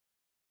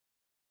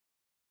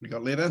We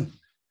got let in.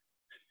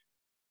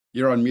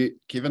 You're on mute,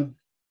 Kevin.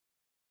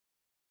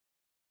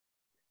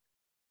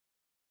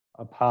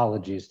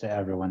 Apologies to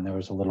everyone. There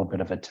was a little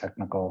bit of a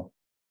technical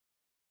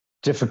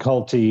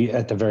difficulty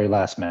at the very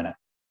last minute.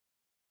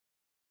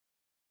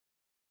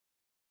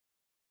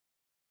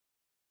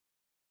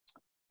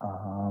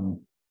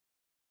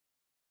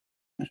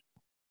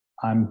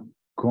 I'm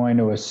going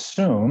to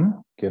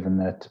assume, given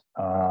that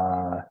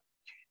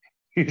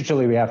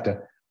usually we have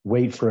to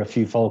wait for a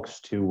few folks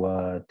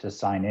to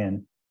sign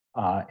in.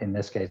 In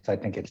this case, I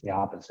think it's the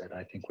opposite.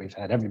 I think we've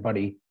had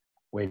everybody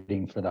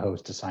waiting for the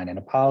host to sign in.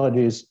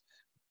 Apologies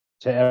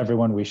to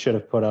everyone. We should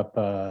have put up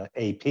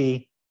AP.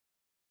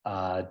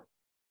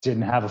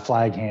 Didn't have a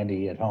flag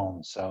handy at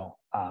home, so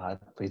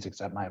please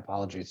accept my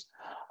apologies.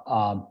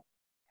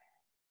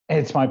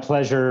 It's my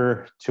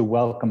pleasure to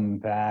welcome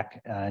back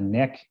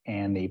Nick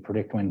and the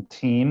PredictWind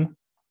team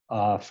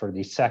for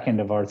the second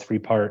of our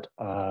three-part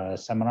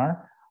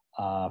seminar.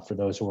 For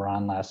those who were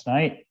on last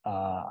night,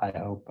 I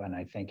hope and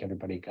I think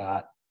everybody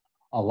got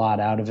a lot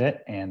out of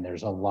it, and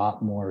there's a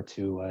lot more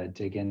to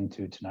dig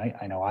into tonight.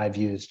 I know I've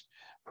used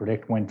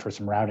PredictWind for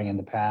some routing in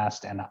the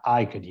past, and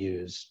I could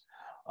use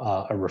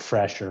a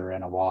refresher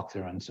and a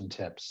walkthrough and some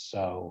tips.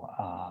 So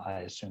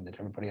I assume that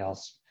everybody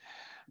else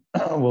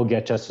will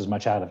get just as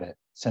much out of it.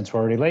 Since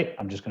we're already late,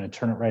 I'm just going to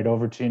turn it right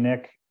over to you,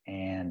 Nick,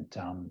 and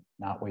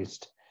not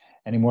waste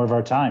any more of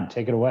our time.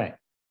 Take it away.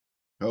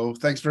 Oh,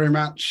 thanks very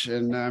much.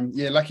 And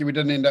yeah, lucky we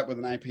didn't end up with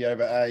an AP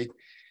over A.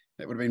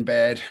 That would have been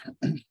bad.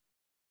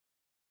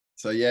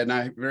 So yeah,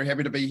 no, very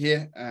happy to be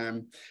here.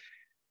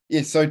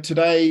 Yeah, so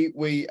today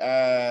we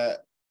are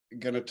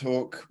going to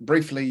talk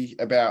briefly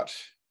about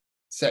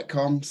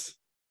SATCOMs.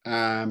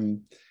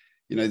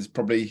 There's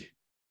probably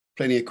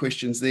plenty of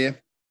questions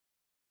there,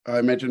 I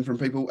imagine, from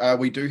people.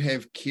 We do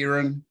have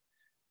Kieran,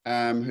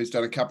 who's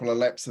done a couple of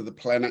laps of the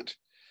planet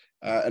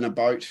in a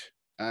boat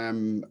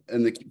in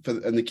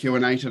the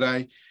Q&A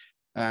today.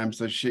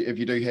 So if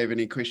you do have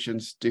any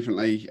questions,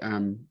 definitely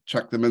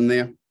chuck them in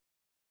there.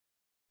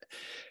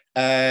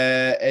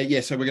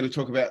 So we're going to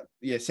talk about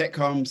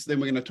SATCOMs, then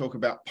we're going to talk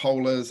about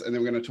polars, and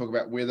then we're going to talk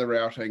about weather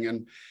routing.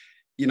 And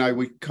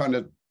we kind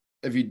of,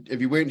 if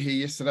you weren't here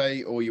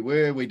yesterday, or you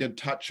were, we did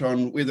touch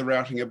on weather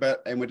routing a bit,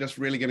 and we're just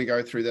really going to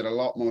go through that a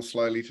lot more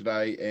slowly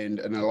today and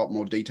in a lot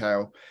more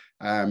detail,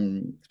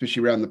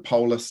 especially around the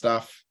polar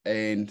stuff,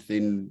 and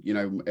then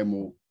and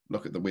we'll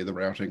look at the weather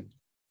routing.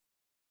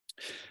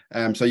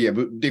 So yeah,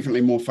 we're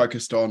definitely more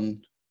focused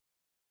on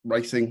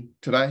racing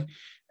today.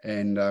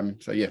 And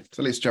so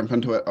let's jump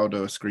into it. I'll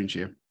do a screen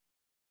share.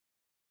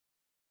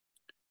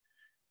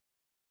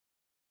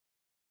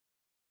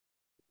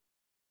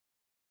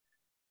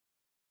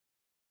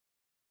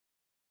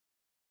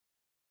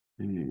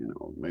 And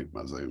I'll move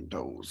my Zoom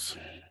tools.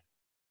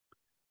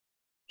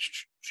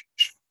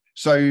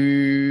 So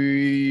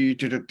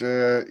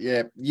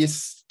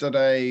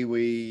yesterday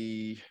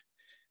we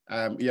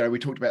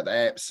talked about the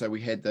apps. So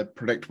we had the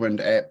PredictWind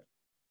app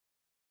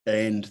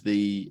and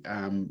the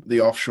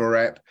offshore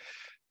app.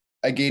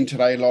 Again,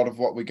 today, a lot of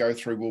what we go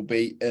through will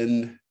be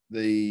in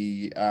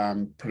the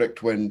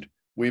PredictWind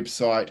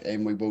website,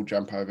 and we will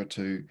jump over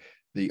to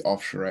the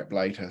offshore app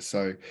later.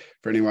 So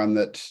for anyone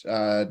that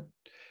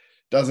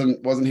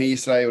wasn't here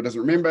yesterday or doesn't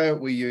remember,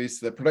 we use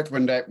the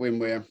PredictWind app when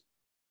we're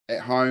at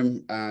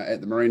home at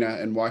the marina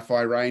in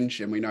Wi-Fi range,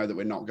 and we know that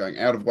we're not going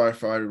out of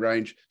Wi-Fi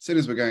range. As soon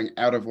as we're going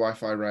out of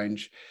Wi-Fi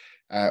range,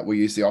 we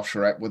use the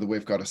offshore app, whether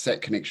we've got a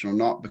SAT connection or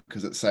not,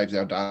 because it saves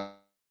our data.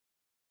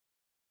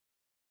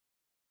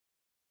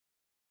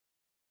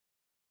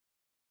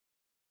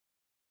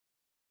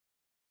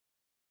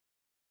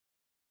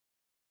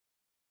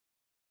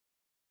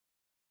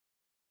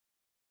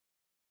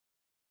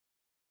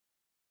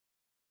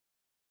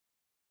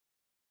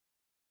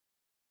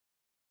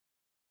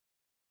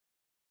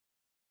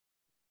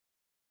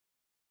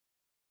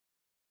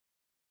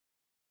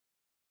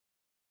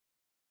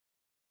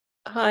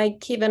 Hi,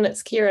 Kevin,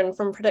 it's Kieran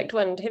from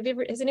PredictWind.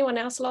 Has anyone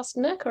else lost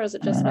Nick, or is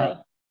it just me?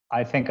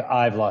 I think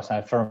I've lost.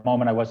 For a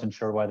moment, I wasn't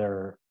sure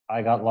whether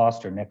I got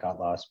lost or Nick got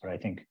lost, but I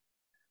think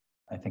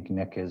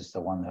Nick is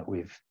the one that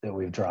we've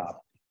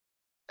dropped.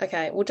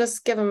 Okay, we'll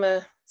just give him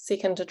a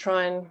second to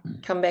try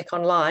and come back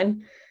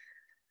online.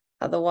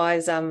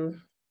 Otherwise, I'll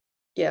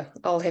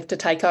have to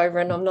take over,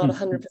 and I'm not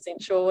 100%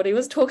 sure what he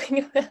was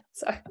talking about.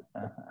 So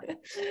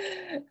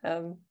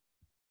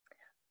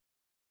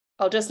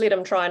I'll just let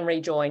him try and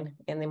rejoin,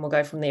 and then we'll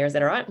go from there. Is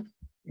that all right?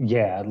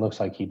 Yeah, it looks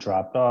like he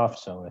dropped off.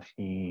 So if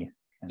he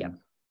can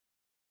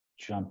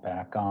jump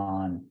back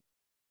on.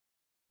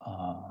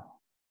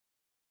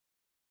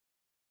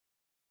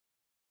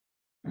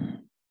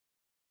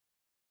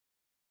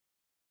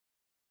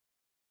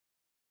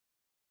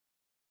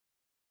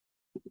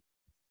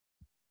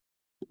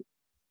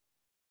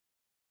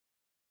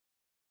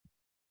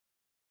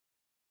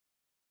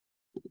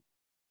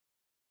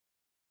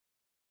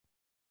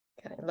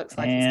 Okay, it looks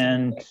like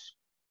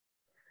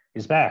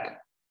he's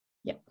back.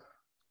 Yep.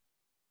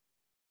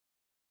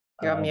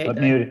 You're on mute.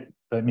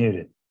 But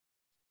muted.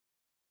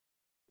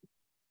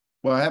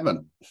 Well, I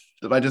haven't.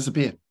 Did I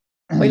disappear?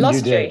 We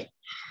lost you. did.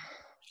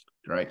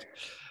 Great.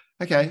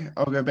 Okay,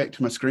 I'll go back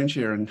to my screen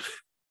share and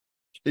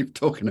keep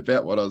talking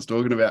about what I was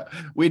talking about.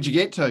 Where'd you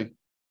get to?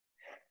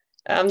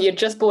 You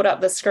just brought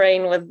up the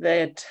screen with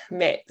that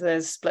map,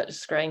 the split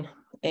screen,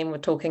 and we're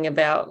talking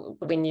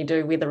about when you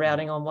do weather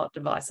routing on what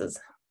devices.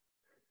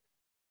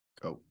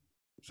 Cool.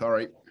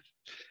 Sorry.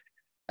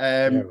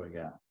 There we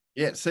go.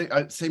 Yeah, so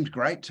it seemed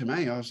great to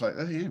me. I was like,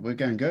 oh yeah, we're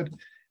going good.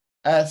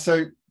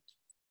 So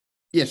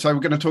we're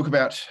going to talk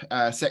about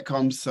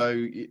SATCOMs. So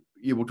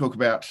you will talk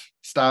about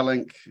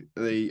Starlink,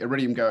 the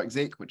Iridium Go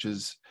Exec, which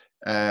is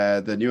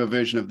the newer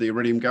version of the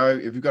Iridium Go.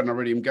 If you've got an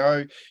Iridium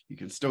Go, you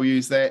can still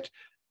use that.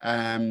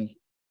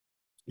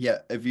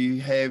 If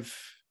you have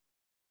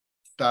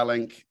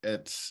Starlink,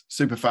 it's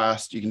super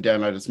fast. You can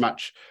download as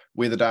much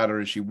weather data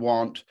as you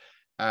want,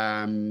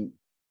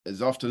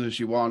 as often as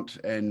you want,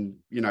 and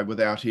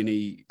without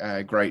any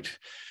great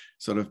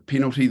sort of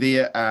penalty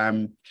there.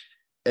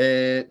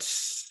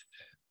 It's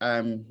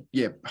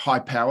high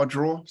power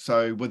draw.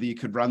 So whether you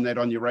could run that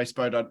on your race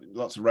boat,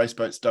 lots of race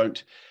boats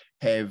don't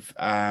have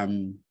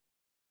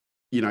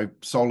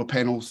solar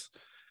panels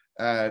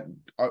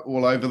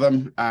all over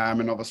them,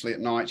 and obviously at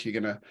night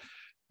you're going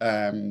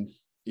to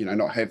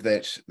not have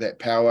that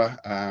power,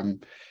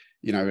 and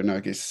I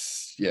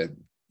guess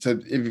so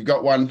if you've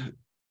got one,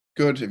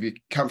 good. If you're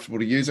comfortable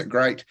to use it,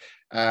 great.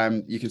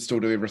 You can still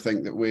do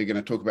everything that we're going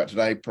to talk about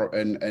today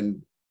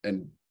and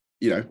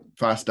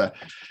faster,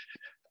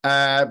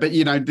 but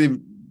there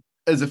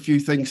is a few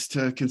things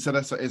to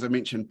consider. So as I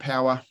mentioned,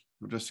 power,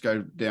 we'll just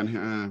go down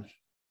here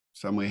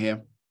somewhere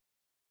here.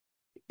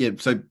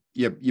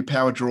 Your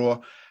power draw,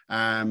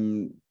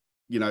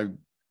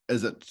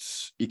 is it,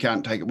 you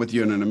can't take it with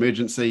you in an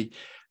emergency?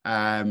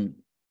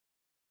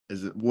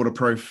 Is it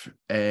waterproof?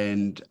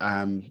 And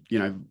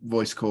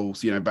voice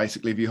calls,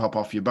 basically if you hop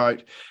off your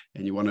boat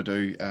and you want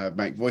to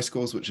make voice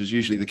calls, which is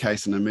usually the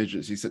case in an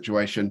emergency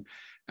situation,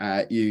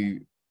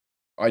 you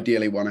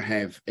ideally want to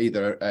have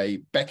either a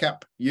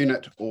backup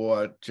unit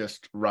or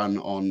just run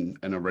on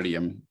an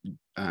Iridium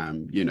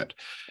unit.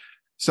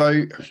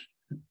 So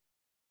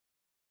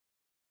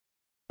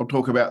I'll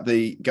talk about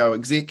the Go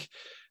Exec.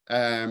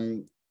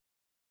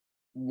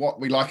 What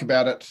we like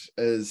about it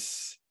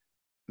is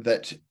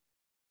that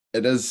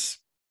it is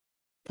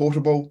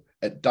portable.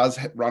 It does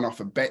run off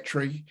a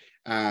battery,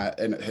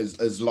 and it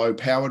is low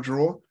power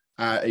draw,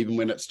 even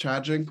when it's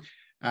charging.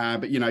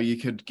 But you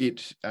could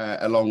get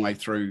a long way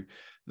through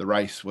the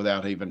race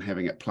without even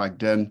having it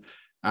plugged in.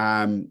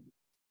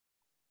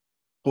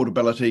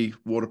 Portability,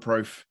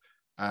 waterproof.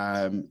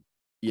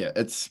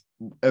 It's,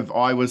 if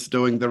I was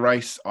doing the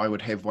race, I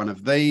would have one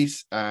of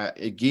these.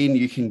 Again,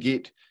 you can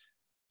get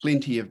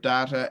plenty of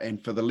data,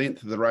 and for the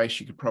length of the race,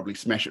 you could probably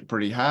smash it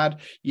pretty hard.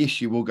 Yes,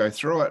 you will go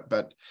through it,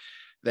 but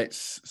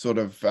that's sort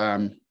of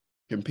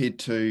compared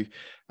to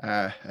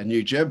a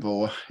new jib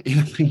or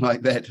anything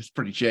like that, it's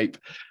pretty cheap.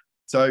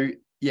 So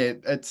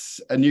it's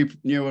a new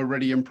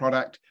Iridium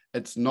product.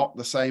 It's not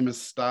the same as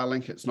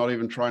Starlink. It's not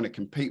even trying to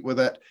compete with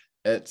it.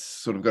 It's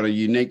sort of got a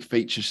unique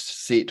feature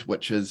set,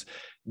 which is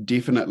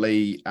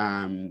definitely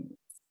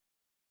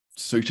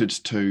suited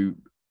to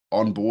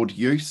onboard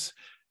use.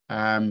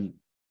 And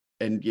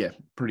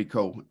pretty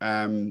cool.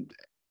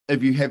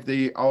 If you have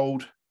the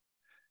old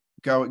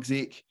Go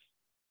Exec,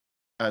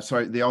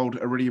 the old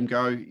Iridium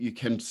Go, you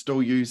can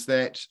still use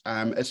that.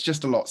 It's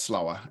just a lot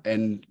slower,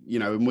 and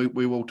and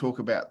we will talk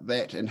about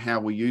that and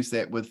how we use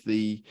that with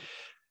the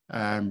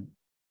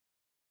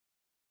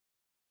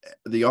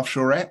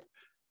offshore app,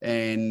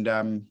 and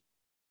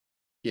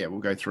we'll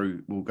go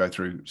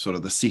through sort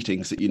of the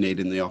settings that you need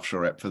in the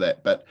offshore app for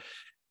that. But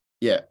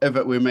if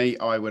it were me,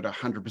 I would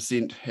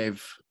 100%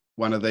 have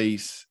one of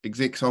these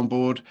execs on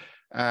board,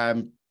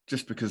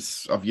 just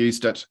because I've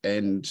used it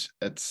and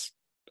it's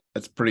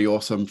pretty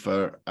awesome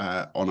for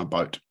on a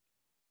boat.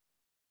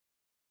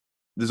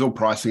 There's all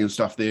pricing and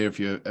stuff there if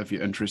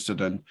you're interested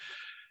in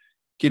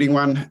getting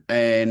one,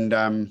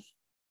 and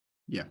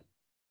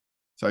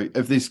so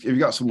if you've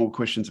got some more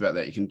questions about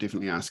that, you can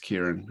definitely ask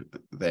Kieran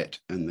that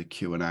in the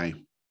Q&A.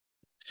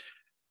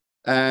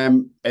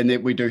 And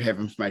then we do have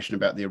information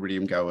about the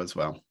Iridium Go as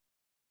well.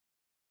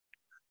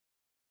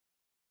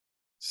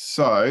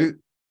 So,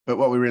 but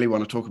what we really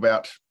want to talk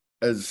about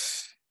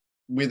is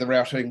weather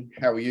routing,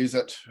 how we use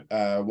it,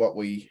 what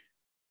we,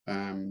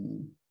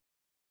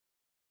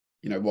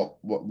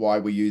 why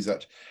we use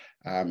it,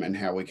 and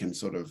how we can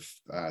sort of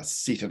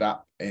set it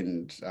up,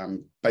 and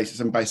some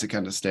basic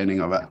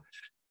understanding of it.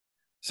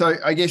 So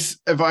I guess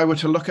if I were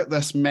to look at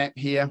this map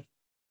here,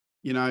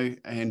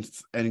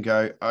 and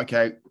go,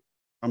 okay,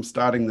 I'm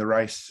starting the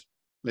race,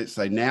 let's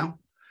say now.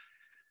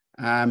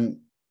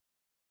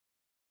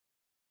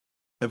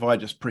 If I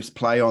just press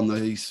play on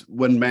these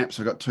wind maps,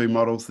 I've got two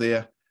models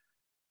there,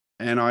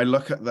 and I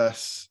look at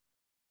this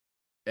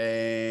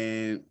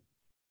and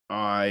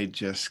I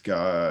just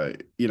go,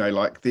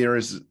 there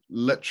is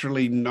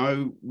literally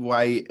no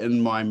way in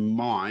my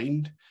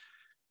mind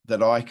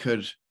that I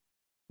could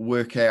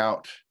work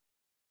out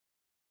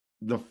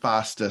the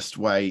fastest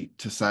way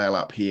to sail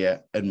up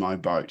here in my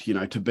boat,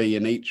 to be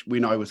in each,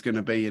 when I was going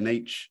to be in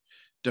each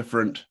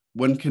different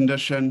wind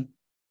condition,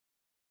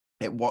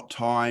 at what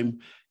time,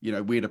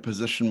 where to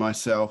position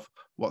myself,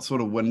 what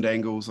sort of wind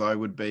angles I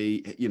would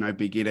be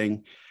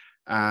getting.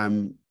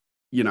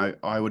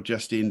 I would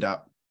just end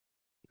up,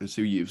 and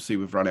so you see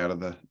we've run out of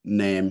the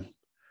NAM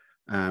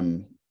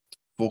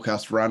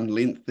forecast run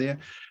length there.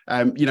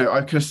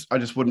 I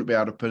just wouldn't be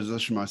able to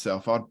position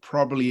myself. I'd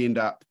probably end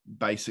up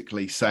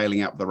basically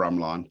sailing up the run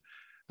line,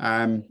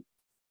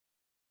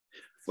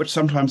 which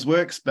sometimes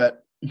works,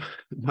 but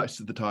most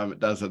of the time it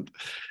doesn't.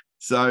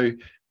 So,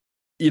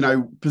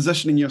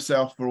 positioning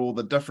yourself for all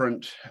the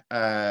different,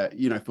 for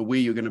where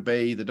you're going to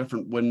be, the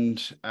different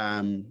wind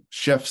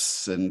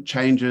shifts and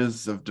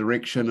changes of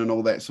direction and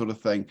all that sort of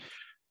thing.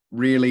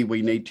 Really,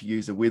 we need to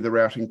use a weather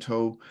routing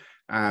tool.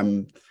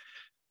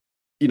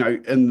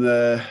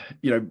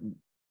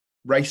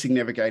 Racing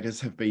navigators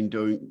have been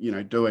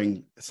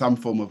doing some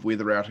form of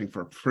weather routing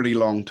for a pretty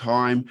long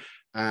time.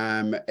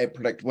 At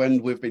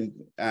PredictWind,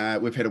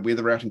 we've had a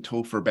weather routing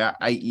tool for about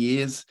 8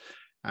 years,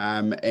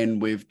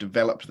 and we've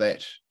developed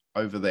that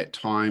over that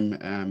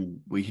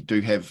time. We do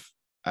have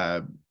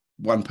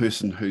one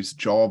person whose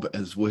job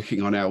is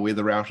working on our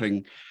weather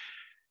routing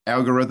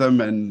algorithm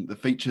and the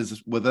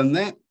features within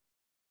that.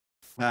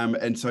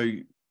 And so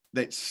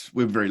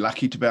we're very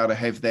lucky to be able to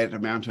have that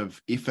amount of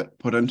effort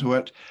put into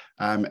it,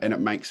 and it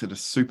makes it a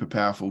super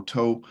powerful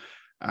tool.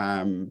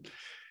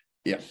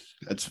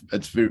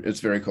 It's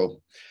very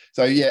cool.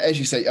 So yeah, as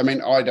you see, I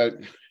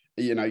don't,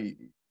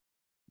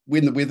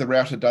 when the weather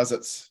router does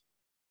its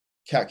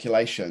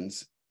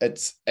calculations,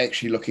 it's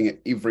actually looking at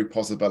every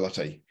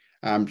possibility.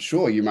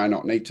 Sure, you may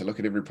not need to look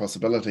at every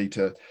possibility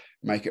to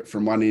make it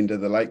from one end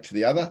of the lake to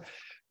the other,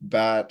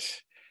 but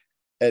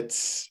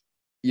it's,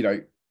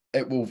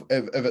 it will,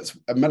 if it's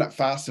a minute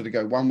faster to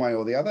go one way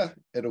or the other,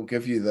 it'll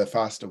give you the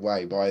faster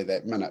way by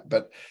that minute.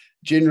 But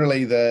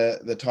generally,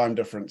 the time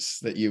difference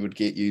that you would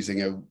get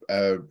using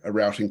a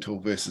routing tool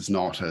versus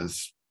not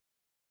is,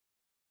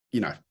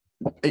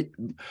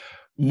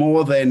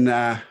 more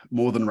than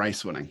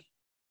race winning.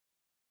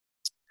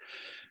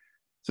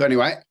 So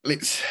anyway,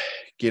 let's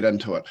get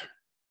into it.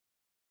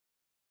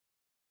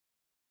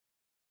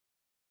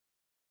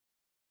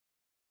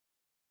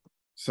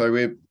 So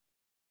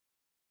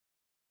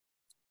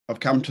I've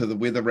come to the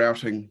weather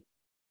routing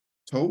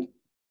tool.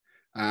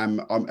 I'm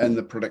in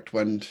the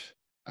PredictWind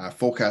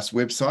forecast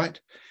website,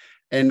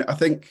 and I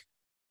think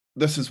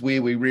this is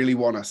where we really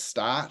want to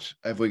start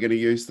if we're going to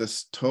use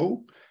this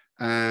tool.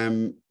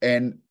 And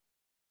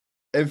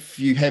if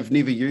you have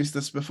never used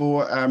this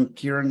before,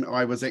 Kieran,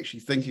 I was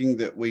actually thinking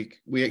that we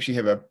actually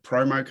have a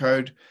promo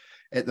code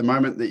at the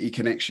moment that you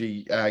can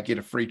actually get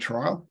a free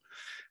trial,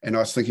 and I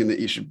was thinking that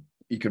you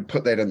could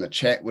put that in the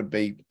chat, would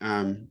be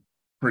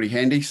pretty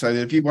handy. So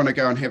if you want to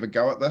go and have a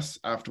go at this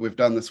after we've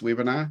done this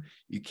webinar,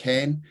 you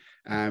can.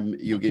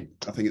 You'll get,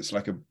 I think it's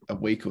like a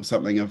week or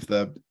something of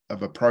a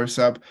pro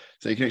sub,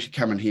 so you can actually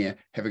come in here,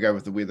 have a go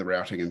with the weather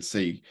routing, and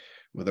see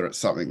whether it's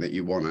something that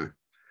you want to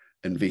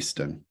invest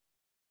in.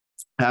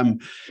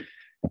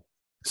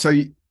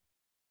 So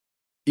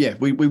yeah,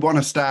 we want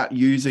to start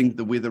using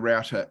the weather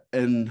router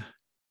in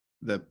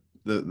the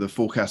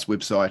forecast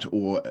website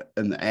or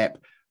in the app,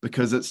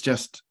 because it's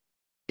just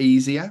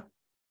easier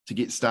to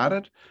get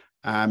started.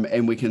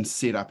 And we can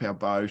set up our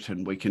boat,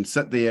 and we can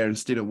sit there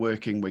instead of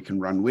working. We can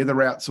run weather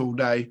routes all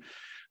day,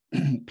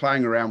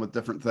 playing around with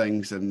different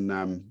things, and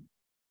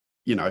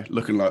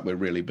looking like we're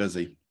really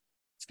busy.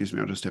 Excuse me,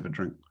 I'll just have a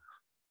drink.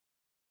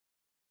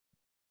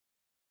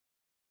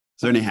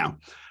 So anyhow,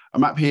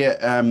 I'm up here.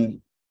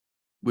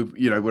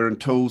 We're in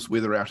tools,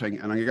 weather routing,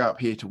 and I'm gonna go up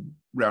here to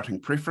routing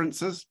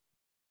preferences,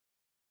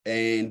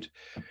 and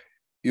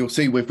you'll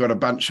see we've got a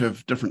bunch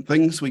of different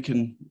things we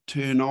can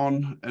turn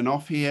on and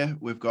off here.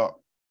 We've got,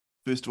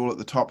 first of all, at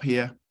the top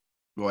here,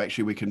 well,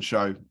 actually we can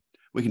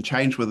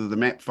change whether the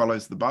map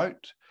follows the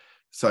boat.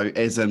 So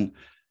as in,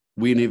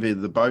 whenever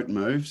the boat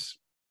moves,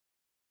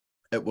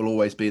 it will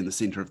always be in the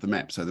center of the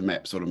map. So the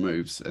map sort of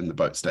moves and the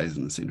boat stays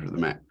in the center of the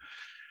map.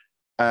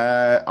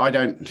 I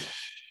do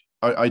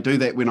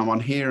that when I'm on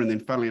here, and then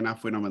funnily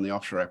enough, when I'm in the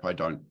offshore app, I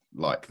don't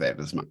like that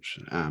as much.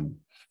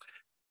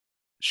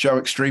 Show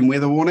extreme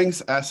weather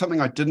warnings. Something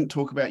I didn't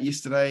talk about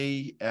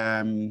yesterday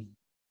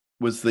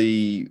was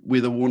the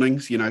weather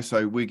warnings.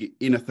 So we get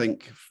anything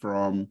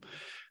from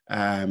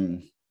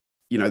the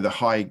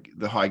high.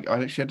 I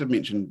actually had to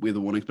mention weather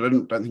warnings, but I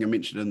don't think I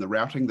mentioned it in the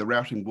routing. The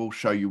routing will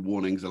show you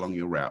warnings along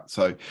your route.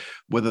 So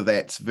whether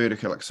that's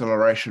vertical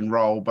acceleration,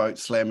 roll, boat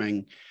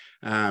slamming,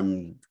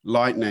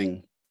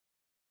 lightning,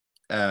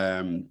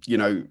 like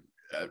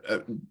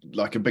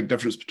a big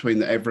difference between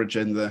the average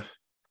and the,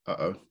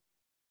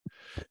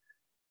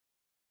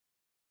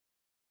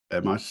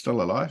 am I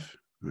still alive?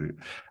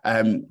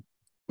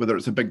 Whether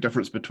it's a big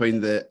difference between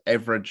the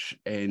average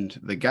and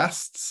the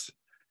gusts,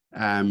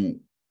 that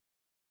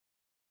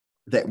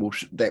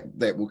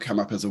will come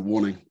up as a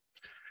warning.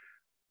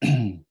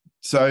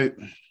 So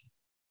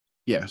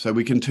yeah, so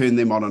we can turn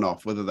them on and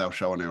off, whether they'll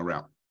show on our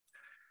route.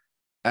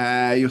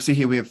 You'll see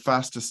here we have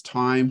fastest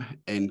time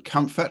and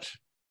comfort.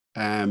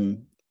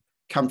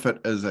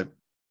 Comfort is a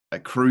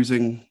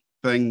cruising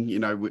thing, you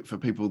know, for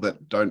people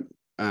that don't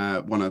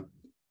want to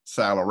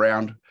sail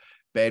around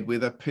bad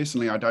weather.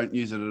 Personally, I don't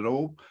use it at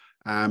all.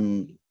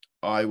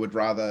 I would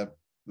rather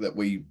that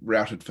we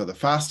routed for the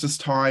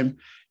fastest time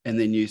and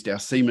then used our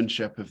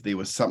seamanship. If there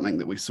was something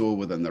that we saw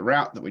within the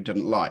route that we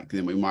didn't like,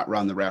 then we might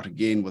run the route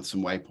again with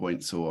some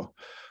waypoints or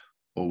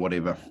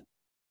whatever,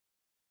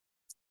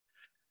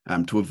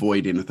 to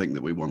avoid anything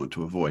that we wanted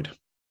to avoid.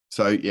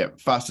 So yeah,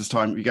 fastest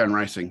time, you're going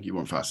racing, you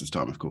want fastest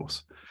time, of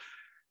course.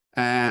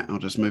 I'll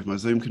just move my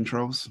zoom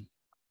controls.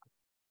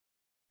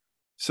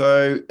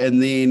 So,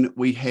 and then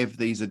we have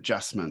these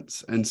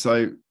adjustments. And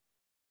so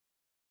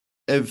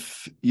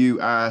if you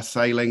are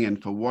sailing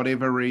and for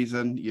whatever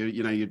reason,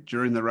 you're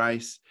during the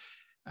race,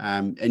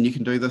 and you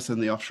can do this in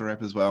the offshore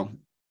app as well,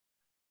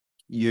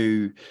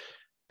 let's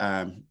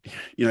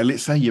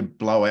say you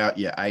blow out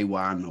your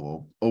A1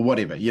 or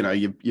whatever,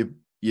 you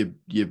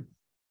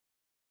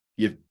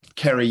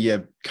carry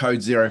your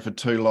code 0 for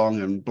too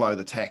long and blow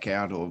the tack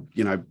out, or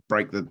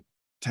break the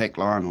tack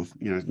line, or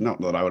not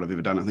that I would have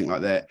ever done anything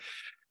like that.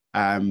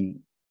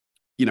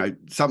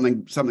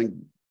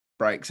 Something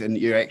breaks and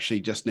you actually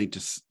just need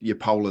to, your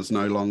pole is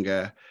no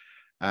longer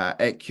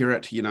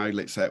accurate.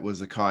 Let's say it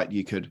was a kite,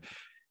 you could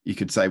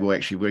say, well,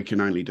 actually we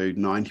can only do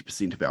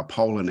 90% of our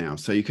polar now,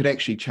 so you could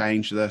actually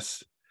change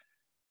this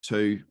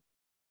to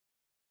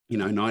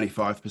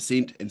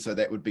 95%, and so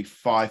that would be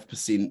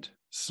 5%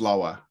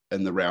 slower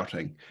in the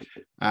routing.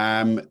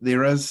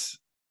 There is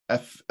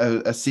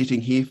a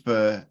setting here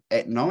for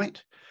at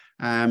night,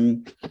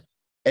 and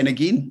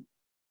again,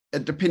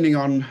 depending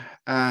on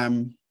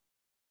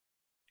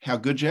how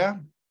good you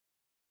are,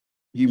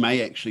 you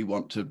may actually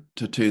want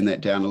to turn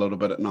that down a little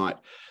bit at night.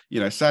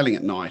 Sailing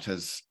at night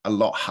is a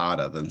lot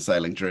harder than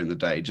sailing during the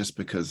day, just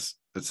because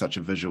it's such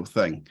a visual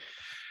thing.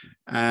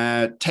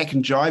 Tack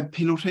and jibe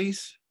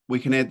penalties, we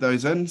can add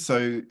those in.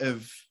 So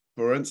if,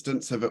 for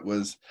instance, if it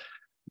was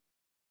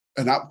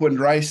an upwind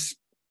race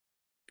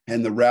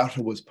and the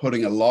router was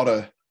putting a lot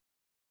of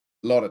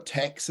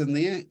tacks in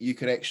there, you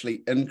could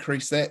actually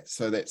increase that,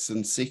 so that's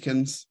in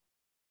seconds,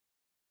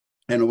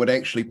 and it would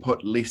actually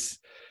put less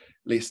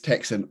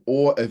tacks in.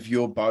 Or if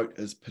your boat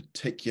is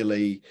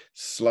particularly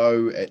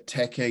slow at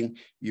tacking,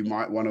 you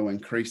might want to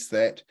increase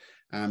that,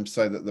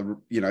 so that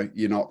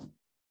you're not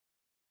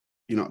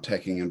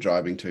tacking and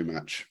jibing too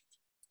much.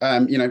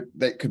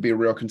 That could be a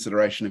real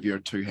consideration if you're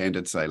a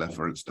two-handed sailor,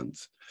 for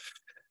instance.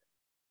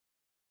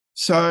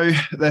 So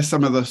there's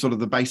some of the sort of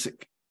the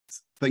basic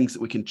things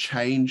that we can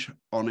change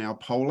on our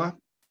polar.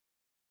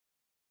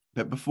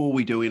 But before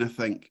we do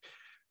anything,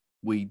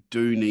 we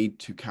do need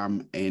to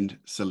come and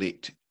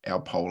select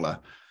our polar.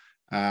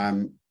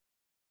 I'm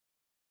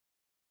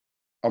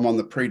on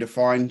the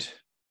predefined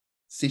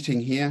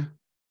setting here,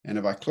 and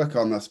if I click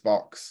on this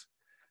box,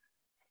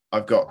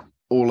 I've got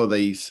all of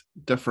these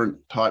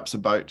different types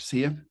of boats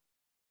here.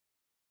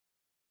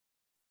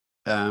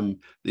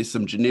 There's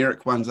some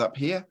generic ones up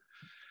here,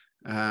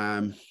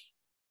 and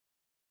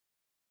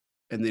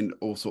then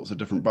all sorts of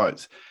different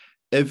boats.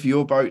 If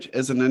your boat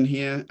isn't in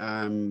here,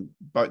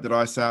 boat that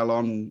I sail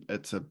on,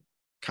 it's a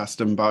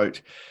custom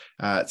boat,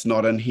 it's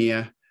not in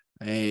here.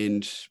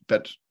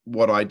 But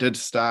what I did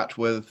start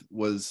with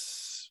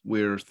was,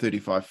 we're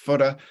 35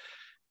 footer,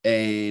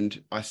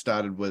 and I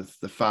started with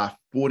the FAR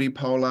 40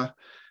 polar,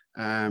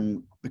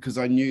 because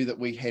I knew that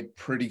we had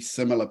pretty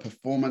similar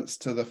performance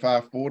to the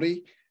FAR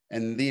 40,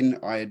 and then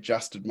I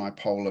adjusted my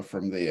polar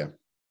from there.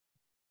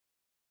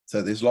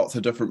 So there's lots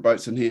of different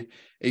boats in here.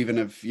 Even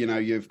if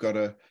you've got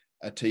a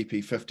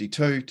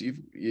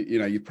TP52,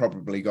 you've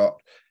probably got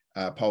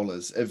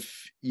polars.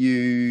 If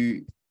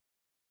you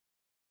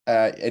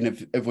and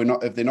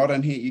if they're not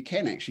in here, you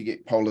can actually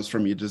get polars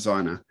from your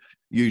designer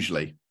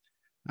usually.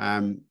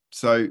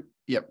 So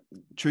yep,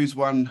 choose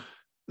one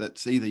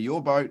that's either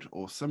your boat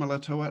or similar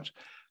to it,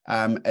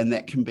 and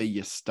that can be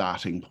your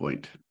starting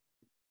point.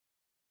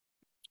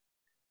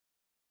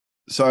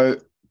 So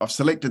I've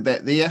selected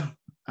that there,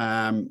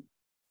 and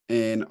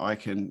I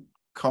can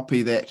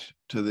copy that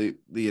to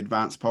the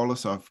advanced polar.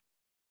 So I've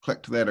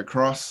clicked that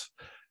across.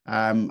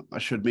 I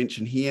should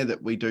mention here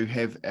that we do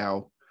have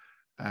our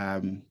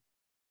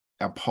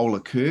polar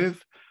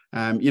curve.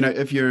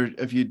 If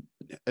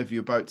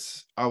your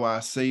boat's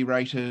ORC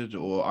rated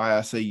or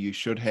IRC, you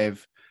should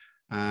have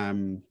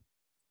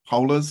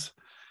polars,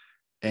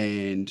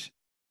 and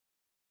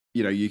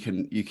you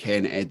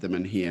can add them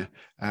in here.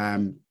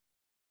 I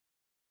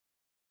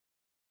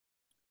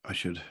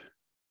should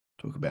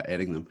talk about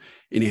adding them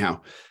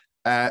anyhow.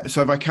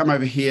 So if I come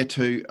over here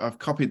I've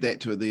copied that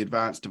to the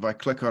advanced. If I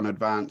click on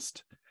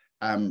advanced,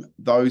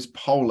 those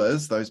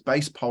polars, those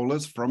base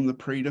polars from the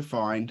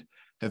predefined,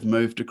 have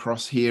moved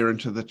across here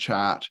into the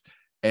chart,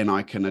 and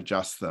I can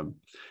adjust them.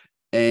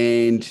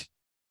 And,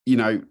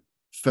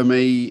 for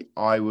me,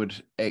 I would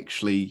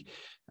actually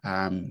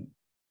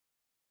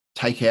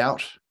take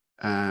out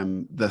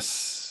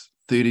this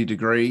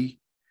 30-degree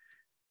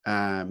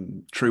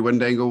true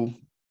wind angle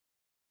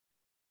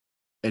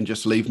and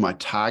just leave my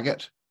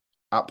target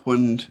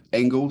upwind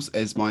angles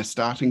as my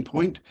starting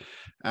point.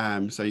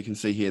 So you can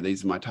see here,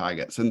 these are my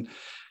targets. And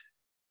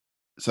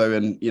So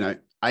in,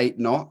 8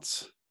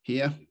 knots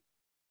here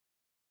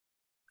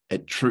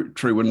at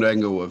true wind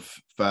angle of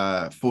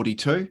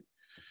 42,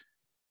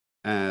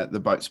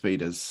 the boat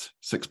speed is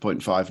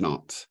 6.5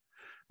 knots.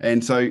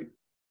 And so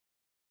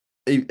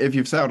if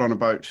you've sailed on a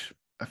boat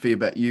a fair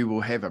bit, you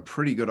will have a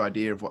pretty good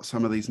idea of what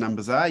some of these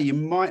numbers are. You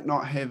might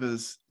not have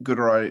as good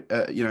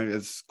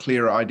as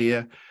clear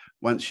idea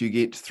once you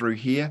get through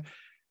here.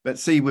 But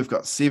see, we've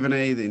got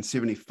 70, then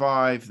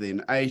 75,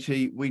 then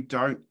 80. We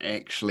don't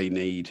actually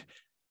need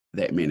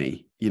that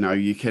many. You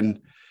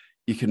don't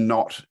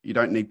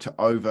need to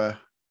over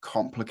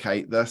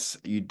complicate this.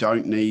 You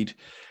don't need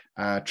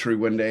true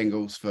wind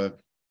angles for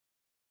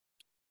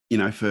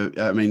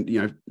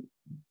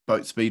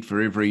boat speed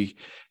for every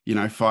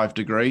 5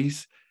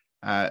 degrees.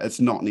 It's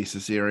not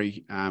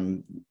necessary.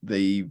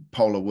 The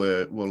polar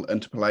will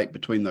interpolate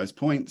between those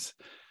points.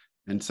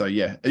 And so,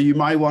 yeah, you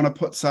may want to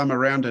put some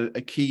around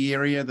a key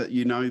area that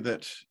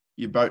that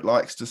your boat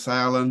likes to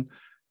sail in.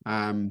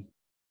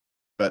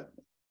 But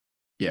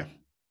yeah.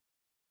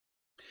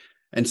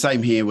 And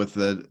same here with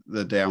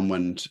the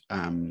downwind,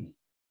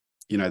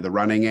 the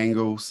running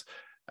angles.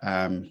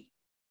 The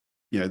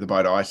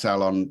boat I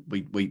sail on,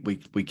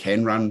 we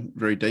can run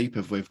very deep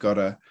if we've got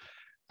a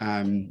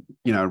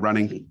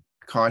running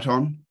kite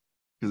on,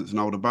 because it's an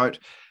older boat.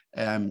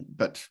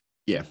 But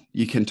yeah,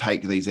 you can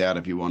take these out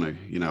if you want to.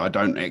 I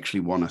don't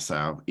actually want to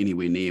sail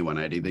anywhere near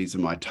 180. These are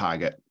my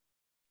target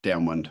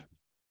downwind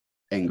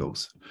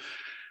angles.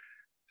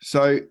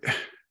 So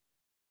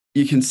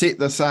you can set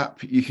this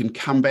up. You can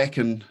come back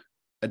and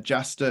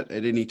adjust it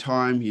at any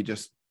time. You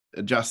just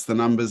adjust the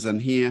numbers in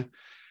here.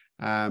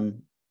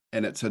 And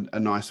it's a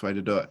nice way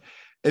to do it.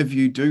 If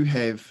you do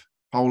have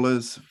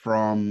polars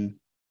from,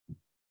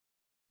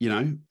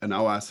 an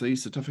ORC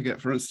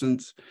certificate, for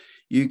instance,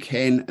 you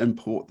can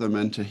import them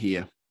into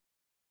here.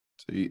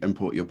 So you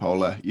import your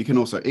polar. You can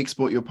also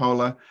export your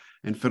polar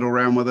and fiddle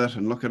around with it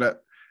and look at it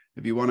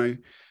if you want to.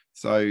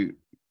 So,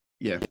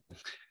 yeah.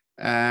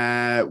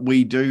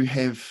 We do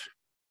have,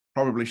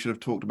 probably should have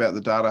talked about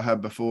the Data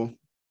Hub before.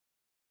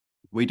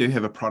 We do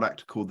have a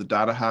product called the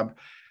Data Hub.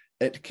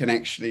 It can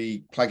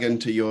actually plug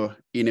into your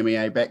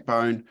NMEA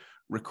backbone,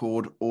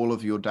 record all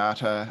of your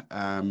data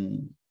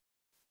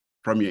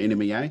from your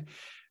NMEA,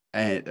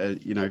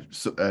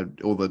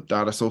 and all the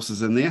data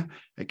sources in there.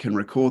 It can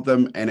record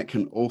them, and it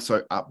can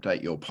also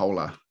update your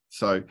polar.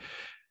 So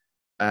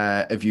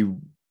if you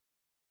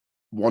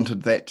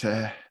wanted that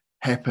to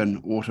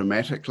happen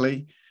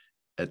automatically,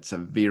 it's a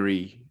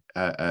very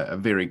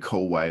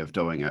cool way of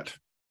doing it.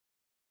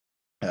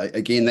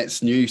 Again,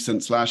 that's new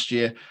since last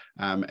year,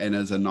 and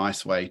is a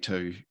nice way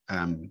to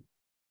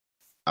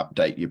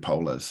update your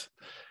polars.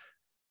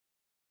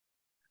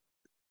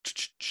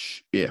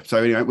 Yeah, so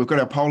anyway, we've got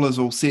our polars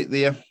all set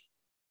there.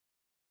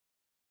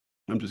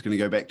 I'm just going to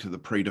go back to the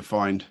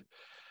predefined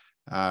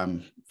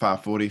FAR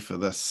 40 for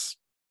this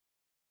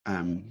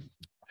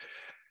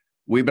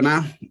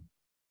webinar.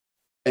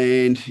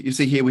 And you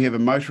see here we have a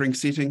motoring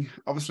setting.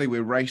 Obviously,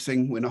 we're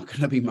racing. We're not going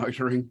to be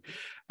motoring.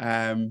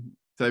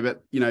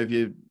 But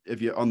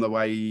if you're on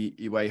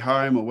your way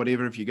home or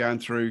whatever, if you're going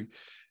through,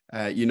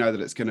 that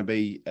it's going to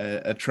be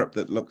a trip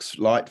that looks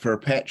light for a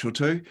patch or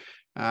two.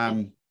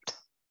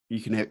 You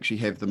can actually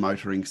have the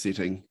motoring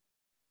setting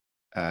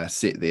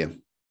set there.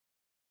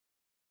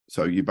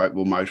 So your boat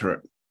will motor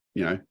at,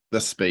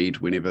 this speed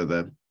whenever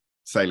the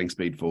sailing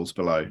speed falls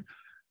below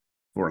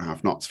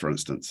 4.5 knots, for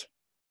instance.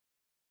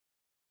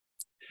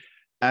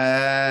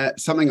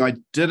 Something I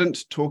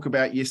didn't talk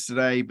about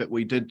yesterday, but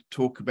we did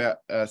talk about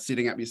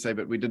setting up yesterday,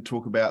 but we did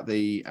talk about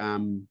the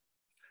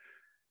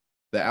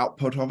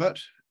output of it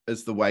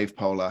is the wave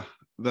polar.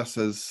 This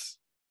is,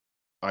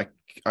 I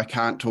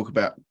can't talk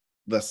about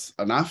this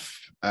enough.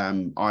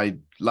 I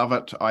love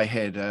it. I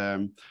had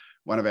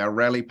one of our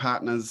rally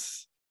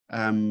partners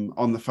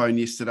on the phone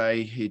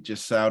yesterday. He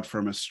just sailed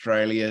from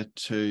Australia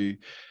to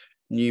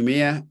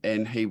Noumea,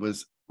 and he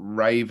was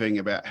raving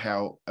about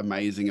how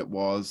amazing it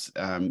was.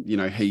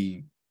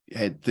 He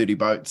had 30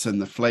 boats in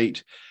the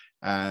fleet,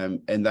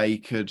 and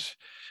they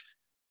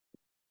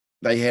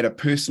had a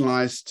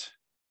personalized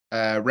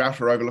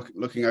router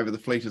looking over the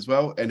fleet as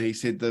well. And he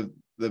said the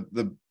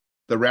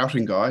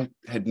routing guy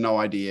had no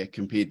idea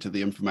compared to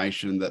the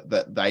information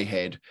that they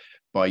had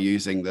by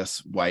using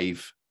this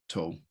wave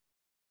tool.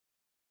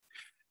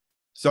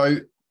 So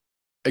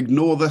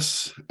ignore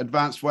this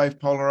advanced wave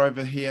polar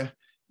over here.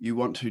 You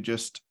want to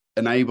just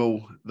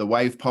enable the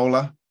wave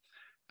polar,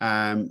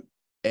 and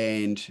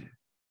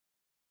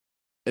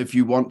if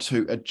you want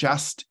to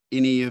adjust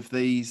any of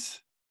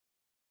these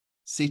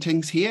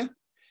settings here,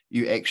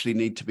 you actually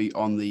need to be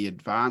on the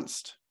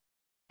advanced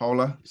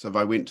polar. So if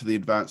I went to the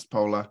advanced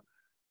polar,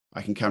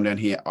 I can come down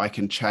here, I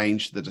can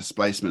change the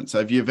displacement.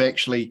 So if you've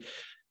actually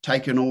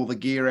taken all the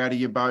gear out of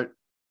your boat,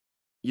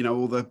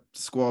 all the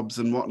squabs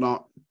and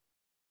whatnot,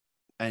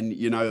 and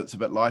it's a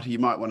bit lighter, you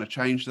might want to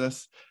change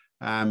this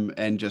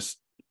and just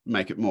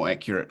make it more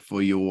accurate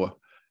for your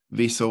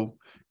vessel.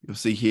 You'll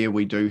see here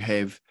we do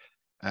have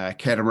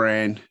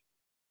catamaran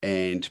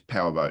and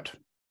powerboat.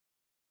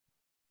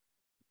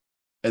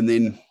 And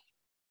then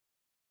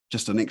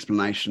just an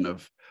explanation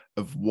of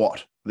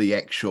what the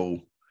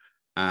actual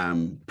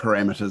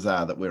parameters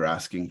are that we're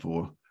asking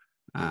for.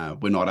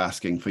 We're not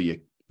asking for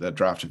the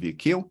draft of your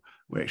keel,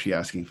 we're actually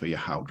asking for your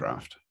hull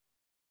draft.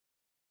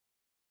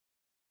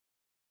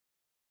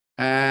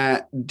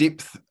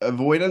 Depth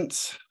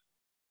avoidance.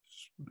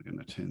 I'm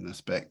going to turn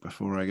this back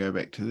before I go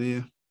back to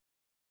there.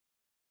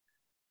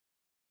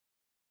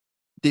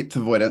 Depth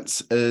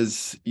avoidance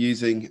is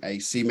using a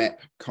CMAP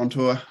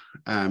contour,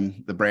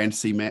 the brand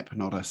CMAP,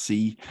 not a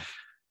C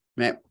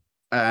map.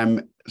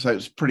 So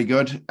it's pretty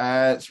good.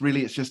 It's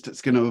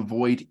going to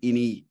avoid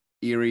any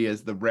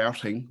areas, the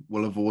routing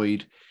will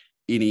avoid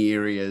any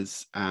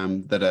areas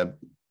that are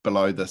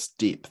below this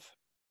depth,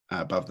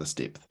 above this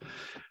depth.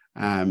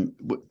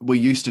 We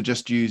used to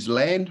just use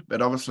land,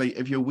 but obviously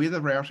if your weather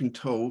routing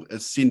tool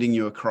is sending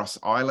you across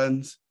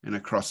islands and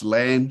across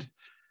land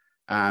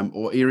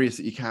or areas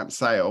that you can't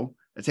sail,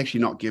 it's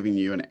actually not giving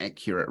you an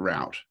accurate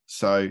route.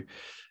 So,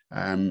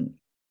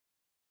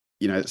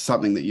 it's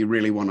something that you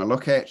really want to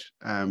look at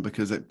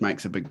because it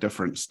makes a big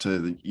difference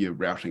to your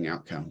routing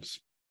outcomes.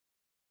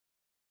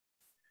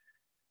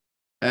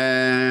 We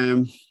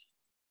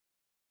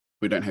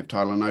don't have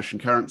tidal and ocean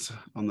currents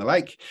on the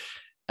lake.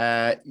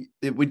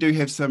 We do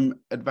have some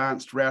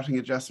advanced routing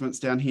adjustments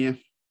down here.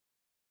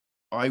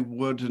 I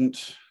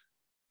wouldn't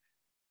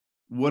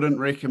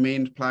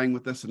recommend playing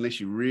with this unless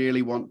you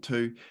really want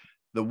to.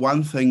 The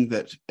one thing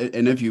that,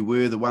 and if you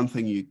were, the one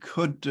thing you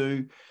could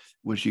do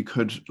was you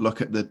could look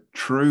at the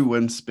true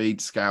wind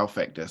speed scale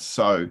factor.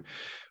 So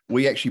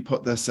we actually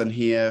put this in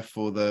here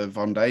for the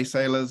Vendée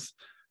sailors.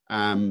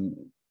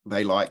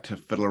 They like to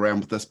fiddle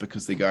around with this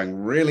because they're going a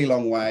really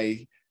long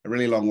way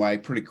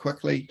pretty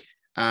quickly.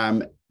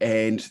 And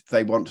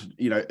they want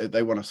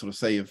to sort of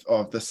see if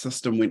the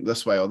system went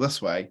this way or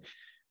this way,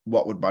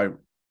 what would my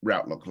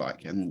route look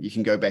like? And you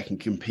can go back and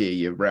compare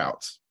your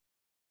routes.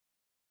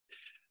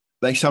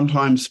 They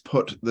sometimes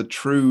put the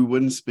true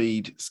wind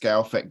speed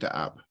scale factor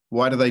up.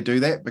 Why do they do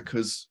that?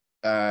 Because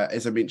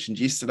as I mentioned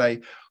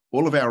yesterday,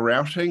 all of our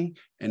routing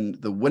and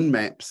the wind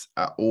maps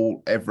are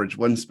all average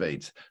wind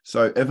speeds.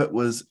 So if it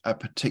was a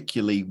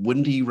particularly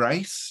windy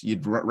race,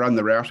 you'd run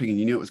the routing and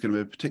you knew it was going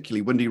to be a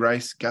particularly windy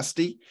race,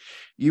 gusty,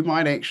 you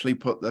might actually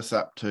put this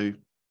up to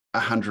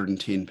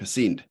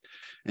 110%.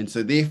 And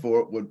so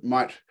therefore it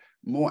might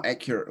more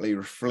accurately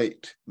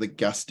reflect the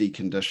gusty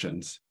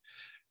conditions.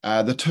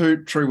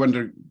 The true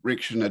wind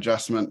direction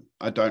adjustment,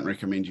 I don't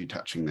recommend you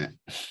touching that.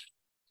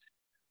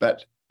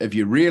 But if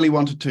you really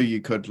wanted to,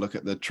 you could look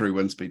at the true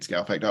wind speed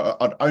scale factor.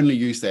 I'd only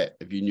use that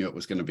if you knew it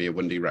was going to be a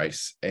windy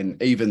race, and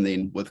even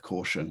then with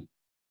caution.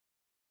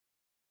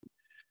 I'm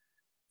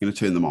going to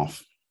turn them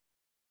off.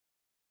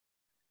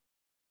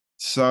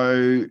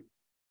 So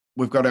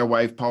we've got our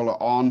wave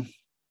polar on.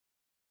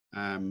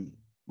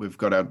 We've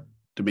got our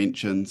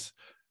dimensions.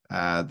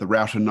 The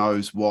router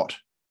knows what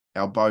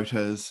our boat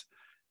is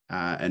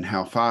and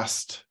how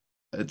fast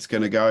it's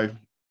going to go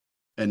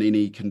in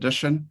any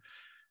condition.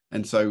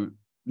 And so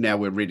now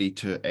we're ready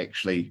to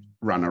actually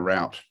run a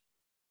route.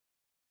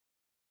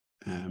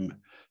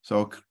 So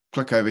I'll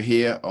click over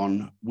here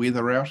on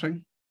weather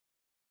routing.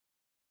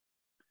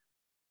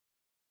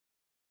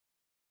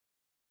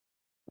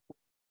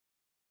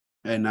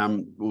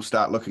 And we'll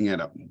start looking at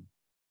it.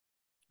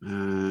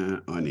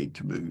 I need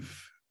to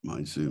move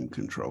my Zoom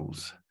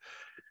controls.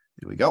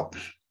 There we go.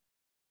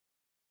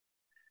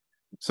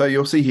 So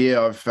you'll see here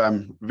I've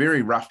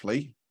very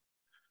roughly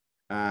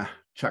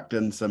chucked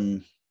in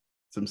some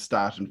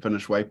start and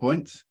finish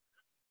waypoints.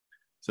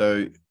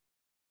 So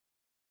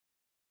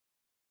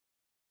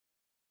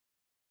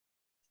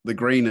the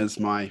green is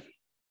my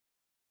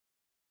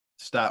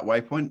start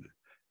waypoint.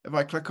 If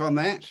I click on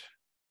that,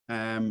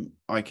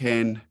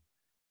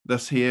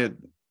 this here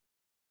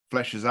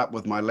flashes up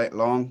with my lat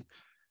long.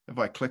 If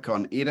I click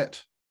on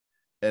edit,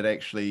 it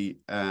actually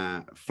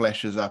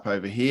flashes up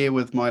over here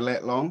with my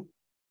lat long.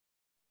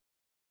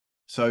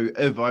 So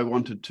if I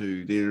wanted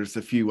to, there's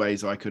a few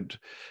ways I could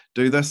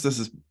do this. This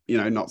is,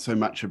 not so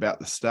much about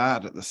the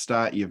start. At the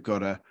start, you've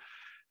got a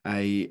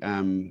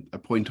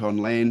point on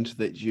land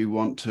that you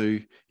want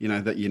to,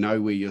 that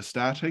where you're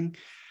starting.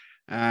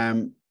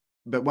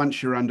 But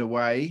once you're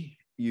underway,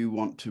 you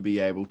want to be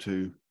able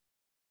to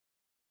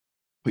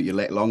put your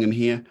lat long in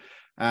here.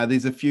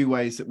 There's a few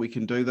ways that we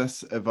can do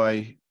this. If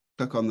I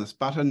click on this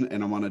button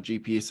and I'm on a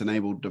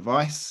GPS-enabled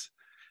device,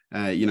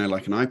 like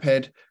an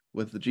iPad,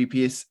 with the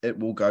GPS, it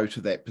will go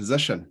to that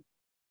position.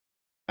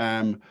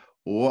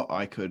 Or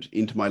I could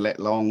enter my lat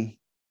long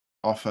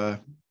off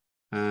a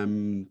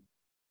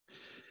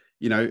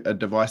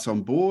device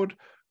on board,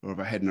 or if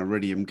I had an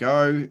Iridium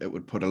Go, it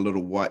would put a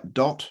little white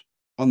dot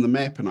on the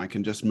map and I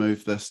can just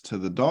move this to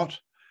the dot.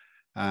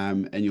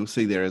 And you'll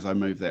see there as I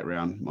move that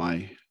around,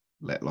 my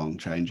lat long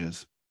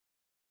changes.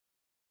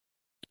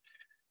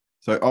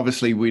 So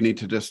obviously we need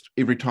to just,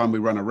 every time we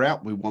run a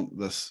route, we want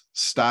this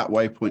start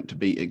waypoint to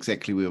be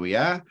exactly where we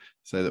are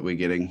so that we're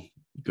getting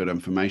good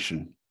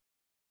information.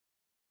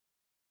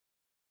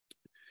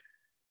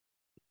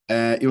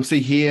 You'll see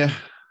here,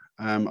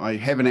 I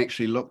haven't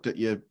actually looked at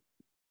your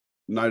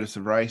notice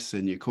of race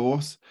in your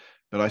course,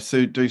 but I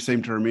do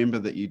seem to remember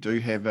that you do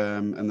have,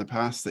 in the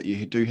past, that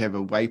you do have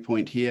a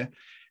waypoint here,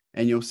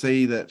 and you'll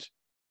see that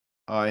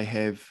I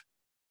have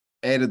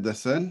added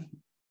this in,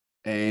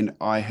 and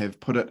I have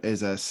put it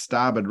as a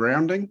starboard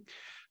rounding.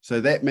 So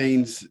that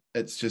means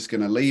it's just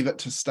going to leave it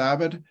to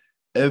starboard.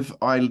 If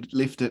I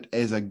left it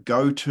as a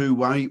go-to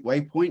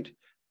waypoint,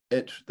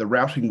 the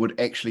routing would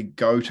actually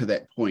go to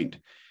that point.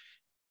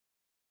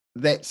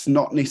 That's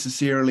not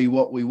necessarily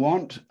what we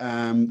want.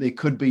 There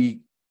could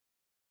be,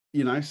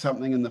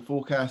 something in the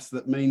forecast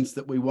that means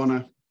that we want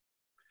to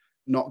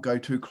not go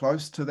too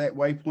close to that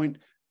waypoint.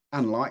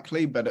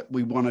 Unlikely, but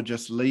we want to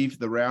just leave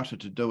the router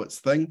to do its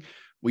thing.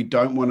 We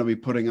don't want to be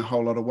putting a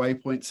whole lot of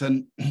waypoints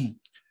in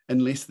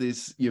unless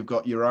you've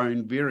got your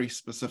own very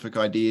specific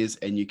ideas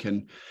and you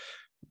can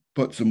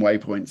put some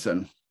waypoints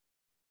in.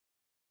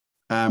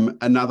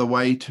 Another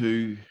way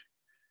to,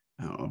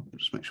 I'll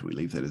just make sure we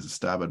leave that as a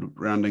starboard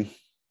rounding.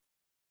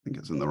 I think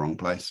it's in the wrong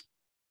place.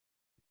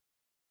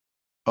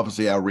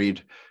 Obviously our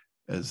red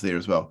is there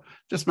as well.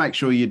 Just make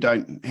sure you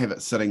don't have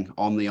it sitting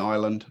on the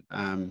island.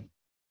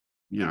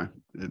 You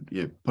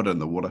put it in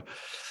the water.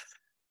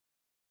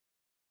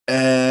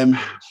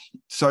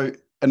 So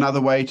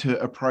another way to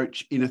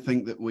approach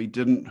anything that we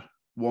didn't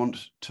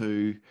want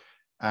to,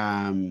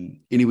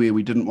 anywhere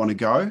we didn't want to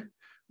go,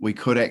 we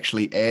could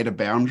actually add a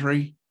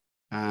boundary.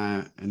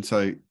 And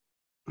so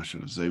I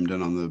should have zoomed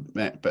in on the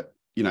map, but,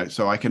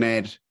 so I can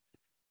add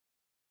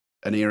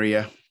an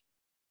area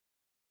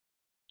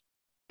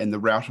and the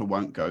router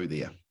won't go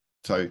there.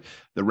 So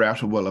the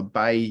router will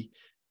obey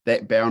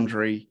that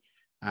boundary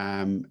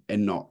and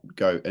not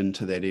go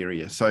into that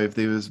area. So if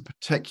there was a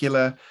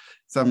particular,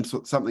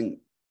 something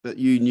that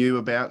you knew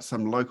about,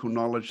 some local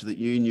knowledge that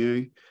you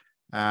knew,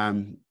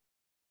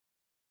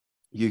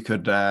 you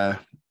could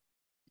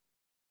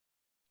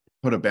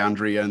put a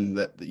boundary in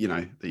that that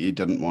you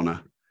didn't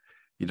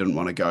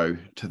want to go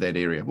to that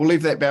area. We'll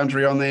leave that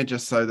boundary on there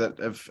just so that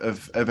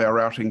if our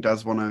routing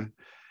does want to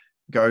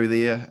go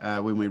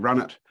there, when we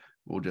run it,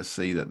 we'll just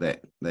see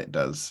that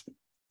does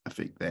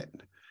affect that.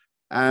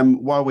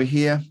 While we're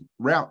here,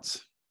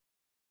 routes,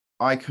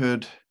 I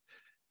could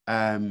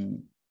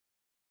go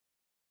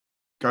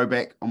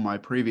back on my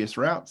previous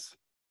routes,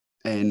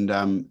 and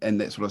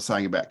that's what I was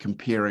saying about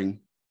comparing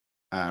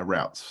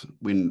routes.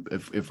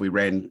 If we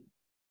ran a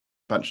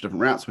bunch of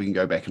different routes, we can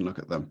go back and look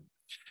at them.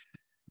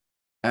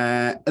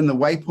 In the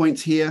waypoints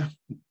here,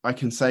 I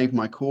can save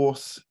my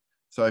course.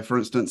 So for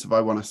instance, if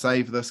I want to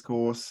save this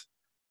course,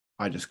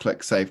 I just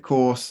click Save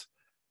Course.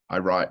 I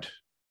write,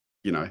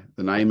 the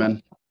name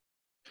in,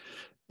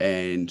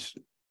 and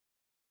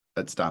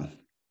it's done.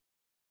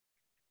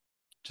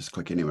 Just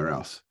click anywhere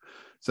else.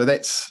 So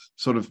that's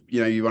sort of,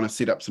 you want to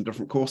set up some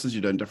different courses,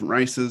 you're doing different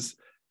races.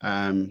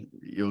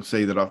 You'll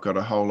see that I've got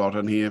a whole lot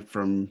in here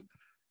from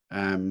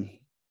Tonga.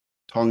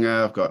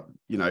 I've got,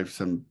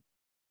 some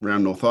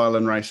around North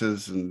Island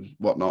races and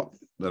whatnot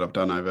that I've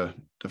done over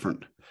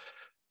different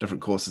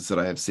courses that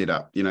I have set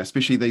up,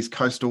 especially these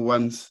coastal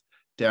ones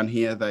down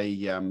here.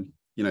 They,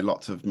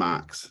 lots of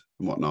marks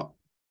and whatnot.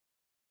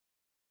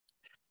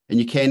 And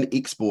you can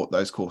export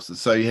those courses.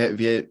 So if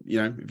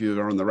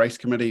you're on the race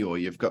committee or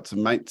you've got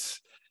some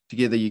mates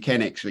together, you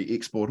can actually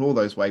export all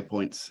those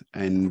waypoints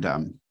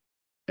and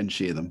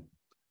share them.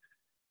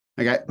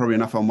 Okay, probably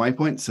enough on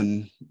waypoints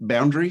and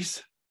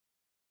boundaries.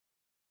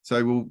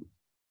 So we'll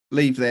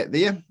leave that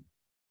there.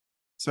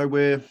 So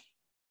we've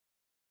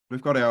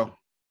got our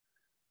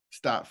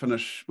start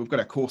finish. We've got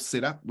our course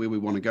set up where we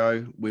want to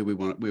go, where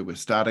we're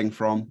starting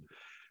from.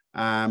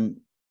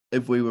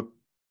 If we were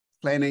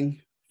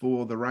planning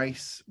for the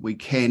race, we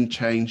can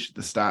change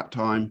the start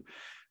time.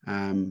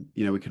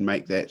 We can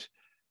make that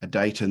a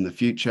date in the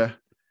future,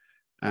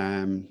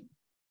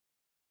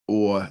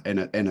 or in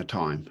a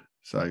time.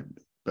 So,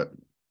 but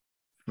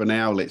for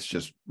now, let's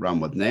just run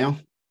with now,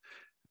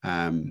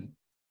 and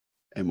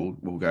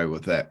we'll go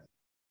with that.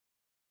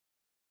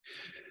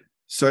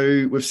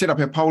 So we've set up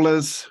our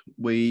pollers.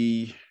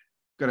 We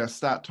got our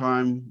start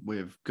time.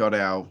 We've got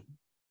our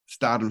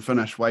start and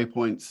finish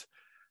waypoints.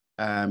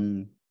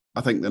 I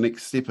think the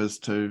next step is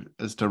to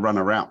run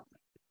a route.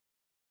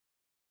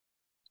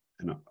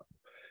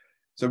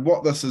 So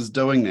what this is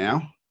doing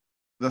now,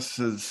 this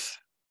is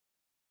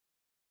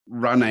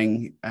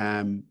running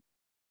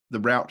the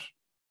route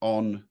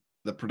on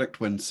the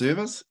PredictWind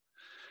servers.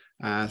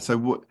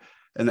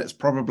 And it's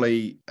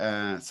probably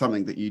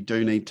something that you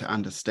do need to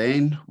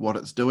understand. What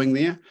it's doing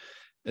there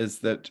is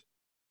that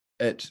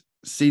it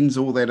sends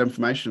all that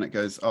information. It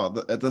goes, oh,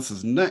 this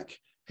is Nick.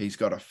 He's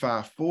got a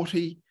FAR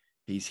 40.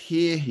 He's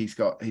here. He's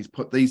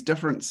put these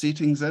different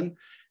settings in,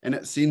 and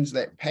it sends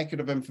that packet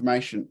of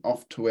information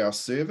off to our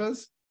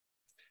servers.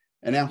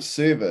 And our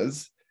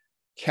servers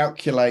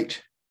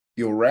calculate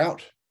your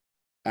route.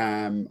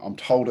 I'm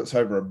told it's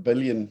over 1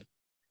 billion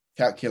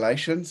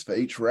calculations for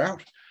each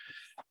route.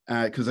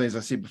 Because as I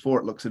said before,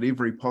 it looks at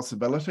every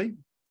possibility,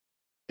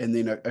 and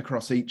then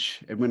across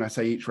each, and when I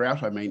say each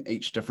route, I mean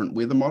each different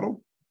weather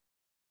model.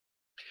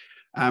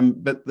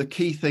 But the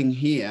key thing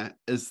here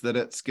is that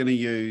it's going to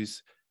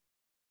use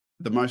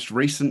the most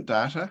recent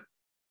data.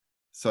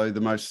 So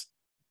the most,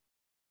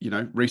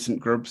 recent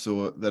groups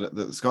or that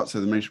it's got, so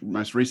the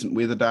most recent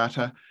weather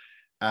data.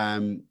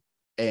 And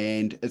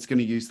it's going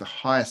to use the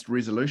highest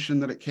resolution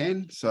that it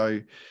can. So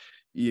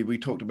yeah, we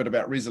talked a bit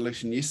about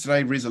resolution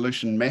yesterday.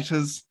 Resolution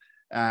matters,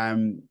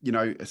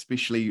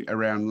 especially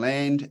around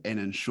land and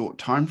in short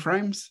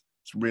timeframes.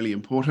 It's really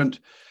important.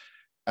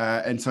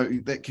 And so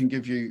that can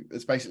give you,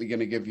 it's basically going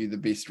to give you the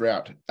best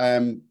route.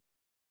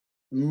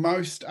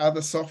 Most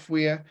other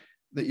software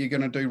that you're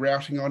going to do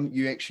routing on,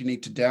 you actually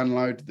need to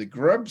download the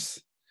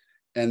grids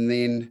and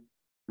then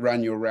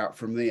run your route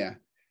from there.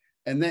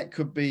 And that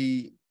could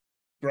be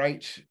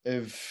great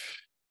if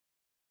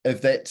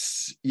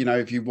that's,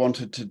 if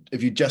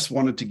you just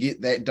wanted to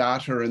get that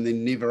data and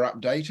then never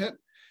update it.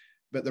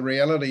 But the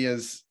reality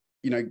is,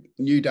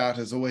 new data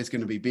is always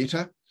going to be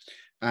better.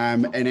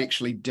 And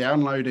actually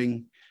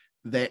downloading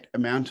that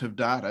amount of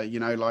data,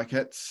 like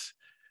it's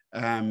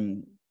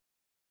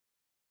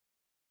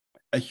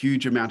a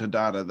huge amount of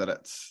data that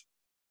it's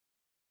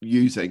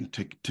using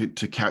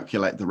to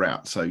calculate the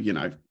route. So,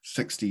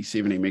 60,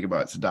 70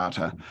 megabytes of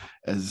data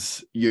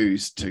is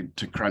used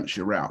to crunch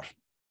your route.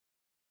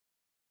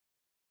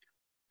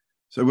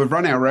 So we've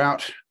run our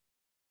route,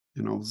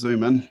 and I'll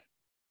zoom in.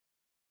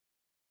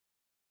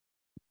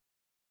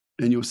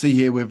 And you'll see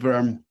here we've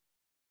got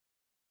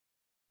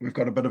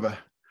a bit of a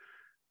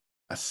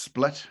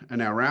split in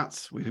our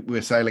routes.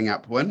 We're sailing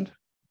upwind.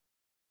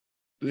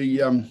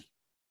 And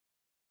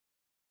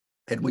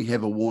we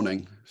have a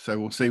warning. So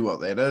we'll see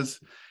what that is.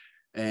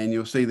 And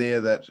you'll see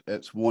there that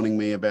it's warning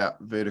me about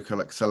vertical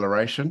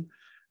acceleration,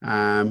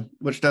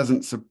 which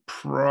doesn't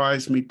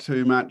surprise me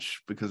too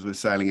much because we're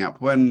sailing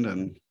upwind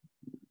and,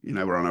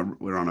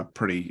 we're on a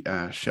pretty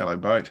shallow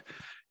boat,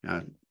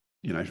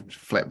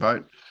 flat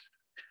boat.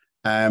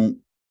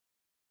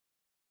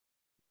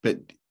 But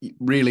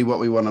really what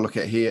we want to look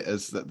at here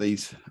is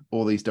that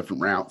all these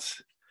different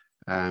routes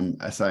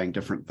are saying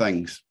different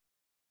things.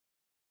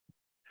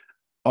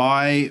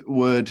 I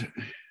would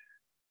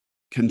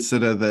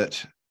consider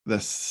that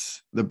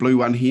the blue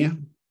one here,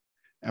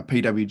 our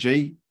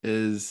PWG,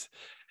 is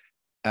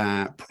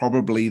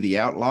probably the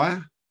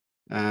outlier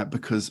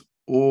because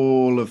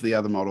all of the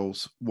other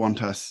models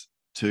want us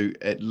to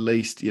at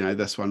least,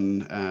 this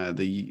one,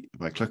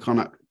 if I click on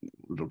it,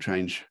 it'll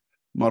change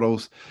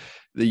models.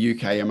 The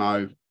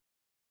UKMO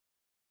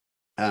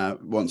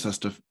wants us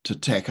to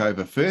tack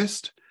over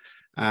first,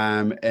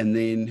 and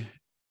then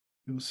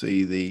you'll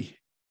see the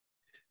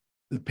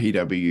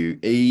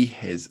PWE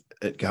has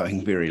it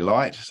going very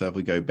light. So if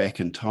we go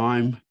back in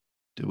time,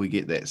 do we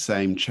get that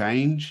same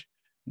change?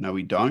 No,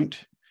 we don't.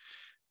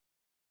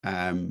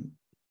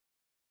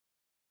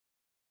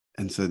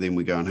 And so then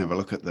we go and have a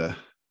look at the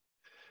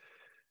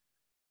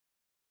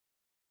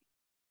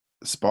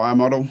Spire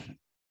model,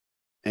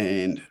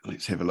 and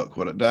let's have a look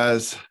what it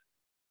does.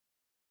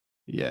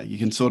 Yeah, you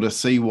can sort of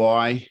see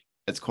why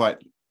it's quite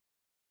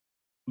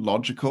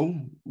logical,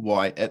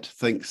 why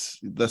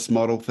this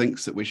model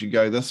thinks that we should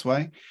go this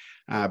way,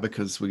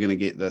 because we're going to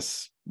get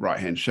this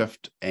right-hand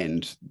shift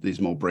and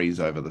there's more breeze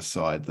over the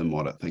side than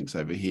what it thinks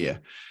over here.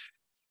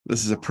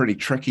 This is a pretty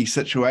tricky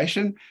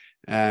situation,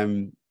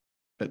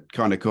 but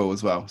kind of cool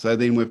as well. So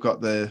then we've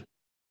got the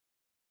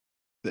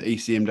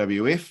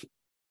ECMWF.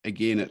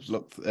 Again,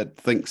 it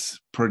thinks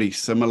pretty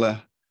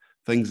similar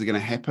things are going to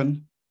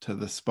happen to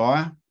the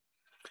Spire.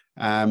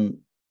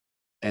 And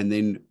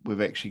then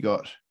we've actually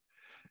got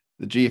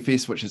the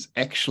GFS, which is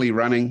actually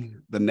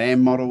running the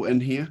NAM model in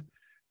here.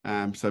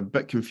 So a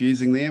bit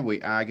confusing there.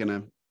 We are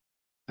going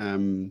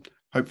to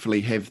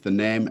hopefully have the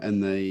NAM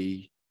in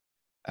the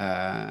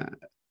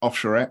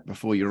offshore app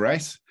before your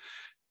race.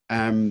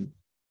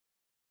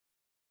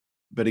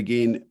 But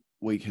again,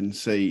 we can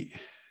see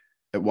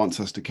it wants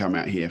us to come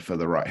out here for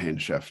the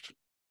right-hand shift.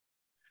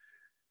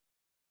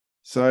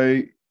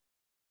 So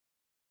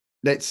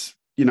that's,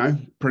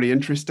 pretty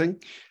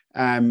interesting.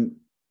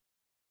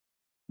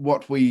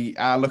 What we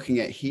are looking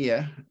at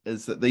here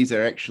is that these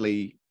are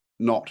actually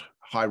not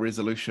high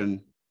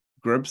resolution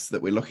grids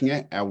that we're looking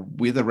at. Our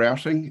weather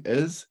routing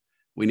is.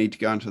 We need to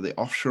go into the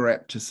offshore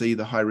app to see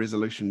the high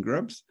resolution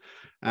grids,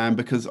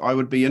 because I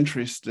would be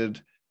interested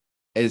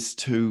as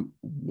to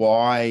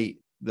why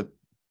the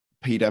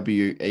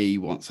PWE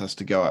wants us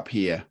to go up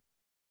here.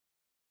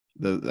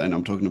 And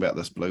I'm talking about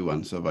this blue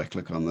one. So if I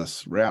click on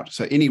this route,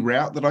 so any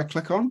route that I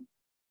click on,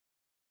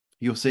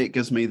 you'll see it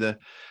gives me the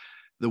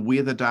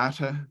weather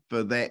data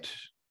for that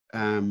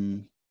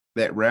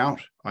that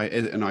route.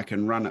 And I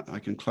can run it. I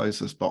can close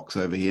this box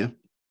over here,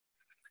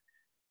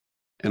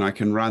 and I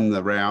can run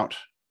the route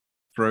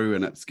through,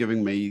 and it's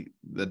giving me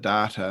the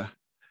data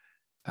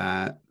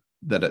that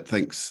it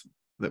thinks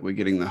that we're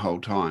getting the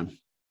whole time.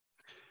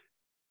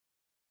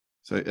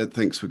 So it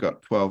thinks we've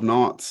got 12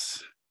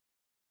 knots,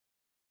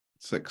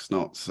 6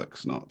 knots,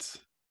 6 knots.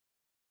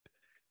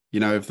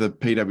 If the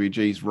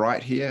PWG's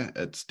right here,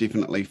 it's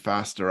definitely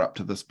faster up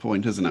to this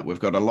point, isn't it? We've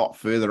got a lot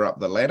further up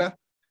the ladder.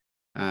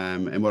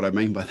 And what I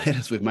mean by that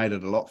is we've made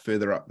it a lot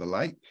further up the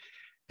lake.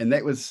 And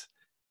that was,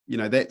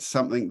 that's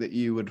something that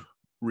you would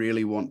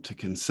really want to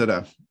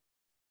consider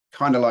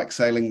kind of like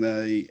sailing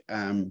the,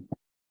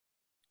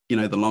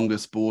 the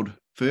longest board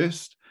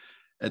first.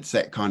 It's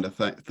that kind of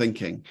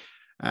thinking.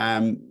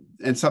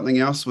 And something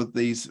else with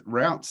these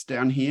routes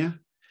down here,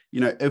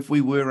 if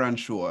we were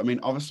unsure, I mean,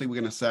 obviously we're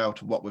going to sail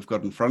to what we've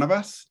got in front of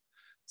us.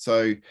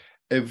 So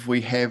if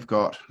we have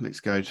got, let's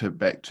go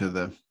back to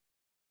the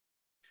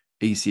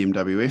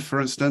ECMWF, for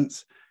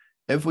instance,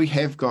 if we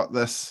have got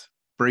this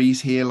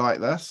breeze here like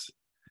this,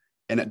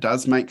 and it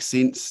does make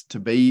sense to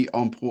be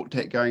on port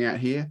tack going out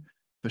here,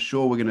 for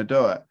sure we're going to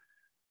do it.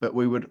 But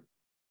we would,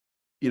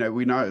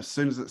 we know as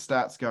soon as it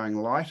starts going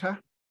lighter,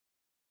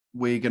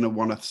 we're going to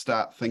want to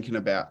start thinking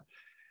about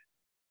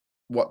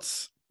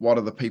what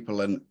are the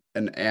people in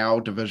our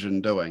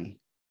division doing?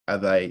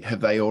 Have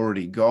they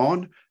already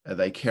gone? Are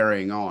they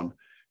carrying on?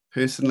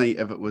 Personally,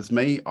 if it was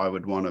me, I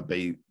would want to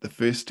be the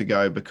first to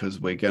go, because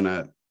we're going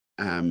to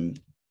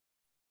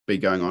be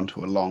going on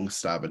to a long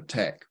starboard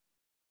tack.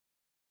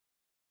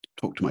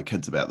 Talk to my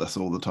kids about this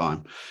all the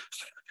time,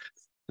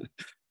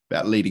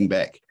 about leading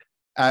back.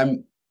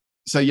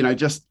 So,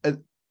 just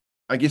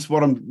I guess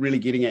what I'm really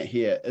getting at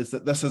here is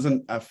that this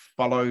isn't a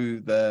follow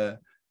the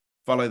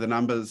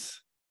numbers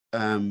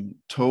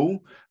tool.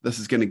 This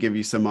is going to give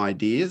you some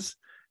ideas,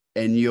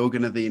 and you're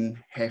going to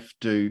then have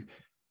to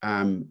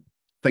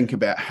think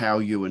about how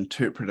you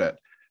interpret it.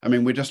 I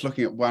mean, we're just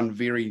looking at one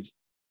very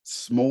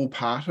small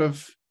part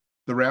of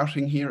the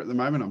routing here at the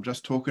moment. I'm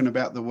just talking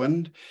about the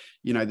wind.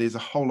 There's a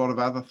whole lot of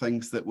other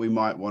things that we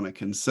might want to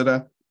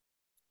consider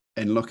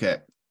and look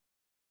at.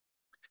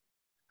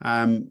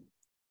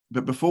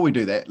 But before we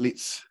do that,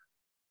 let's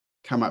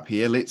come up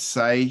here. Let's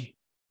say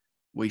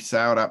we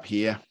sailed up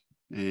here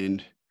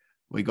and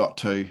we got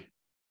to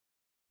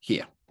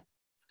here.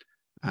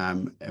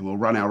 And we'll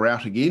run our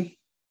route again.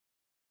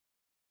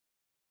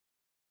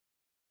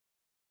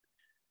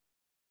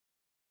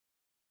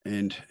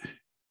 And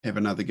have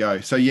another go.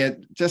 So yeah,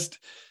 just,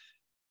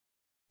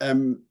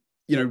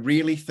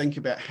 really think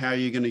about how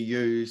you're going to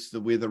use the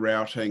weather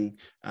routing.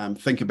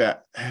 Think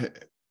about,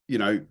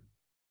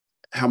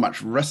 how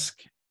much risk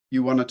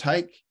you want to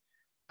take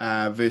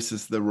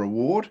versus the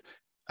reward,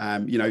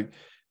 and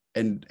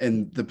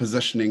the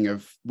positioning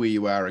of where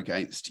you are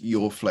against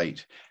your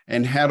fleet.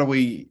 And how do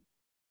we,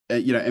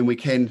 and we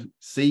can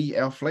see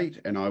our fleet,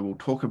 and I will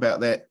talk about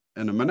that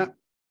in a minute,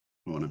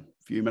 or in a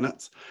few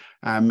minutes.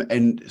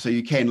 And so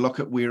you can look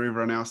at where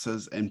everyone else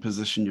is and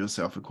position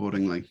yourself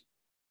accordingly.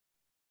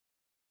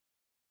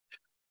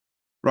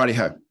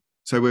 Righty-ho.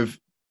 So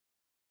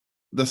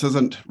this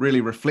isn't really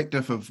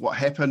reflective of what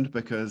happened,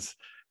 because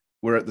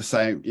we're at the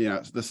same,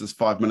 this is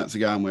 5 minutes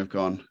ago and we've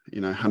gone,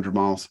 100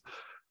 miles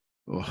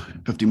or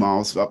 50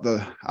 miles up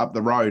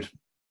the road.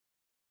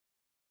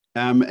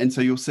 And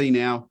so you'll see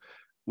now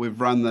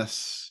we've run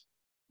this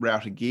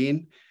route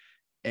again,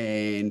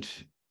 and,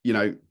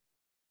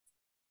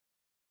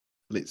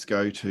 let's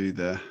go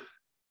to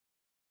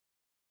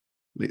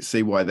let's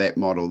see why that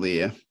model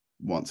there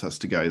wants us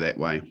to go that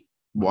way.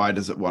 Why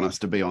does it want us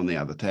to be on the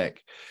other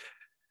tack?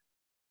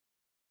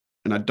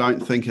 And I don't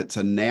think it's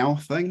a now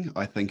thing.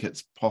 I think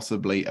it's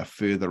possibly a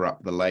further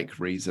up the lake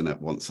reason it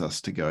wants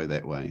us to go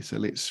that way. So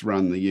let's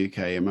run the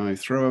UKMO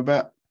through a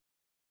bit.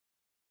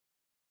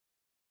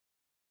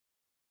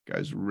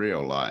 Goes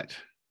real light.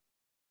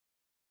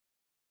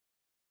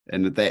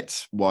 And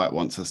that's why it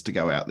wants us to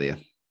go out there.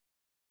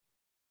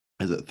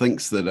 As it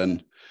thinks that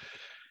in,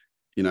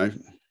 how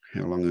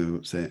long ago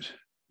was that?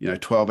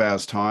 12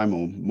 hours time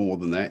or more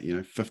than that,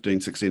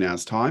 15, 16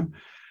 hours time.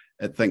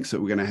 It thinks that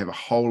we're going to have a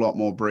whole lot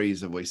more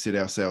breeze if we set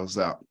ourselves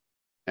up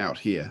out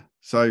here.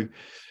 So,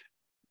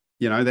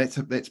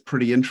 that's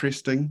pretty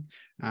interesting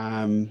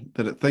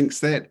that it thinks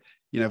that.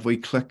 If we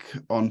click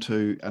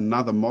onto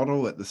another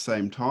model at the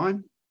same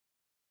time,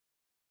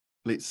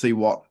 let's see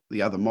what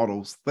the other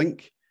models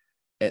think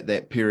at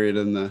that period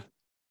in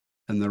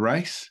the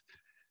race.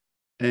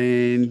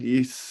 And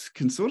you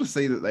can sort of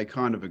see that they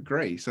kind of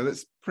agree. So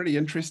that's pretty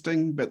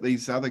interesting. But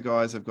these other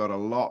guys have got a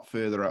lot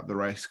further up the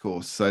race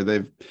course. So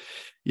they've,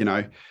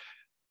 if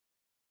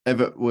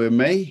it were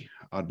me,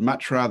 I'd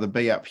much rather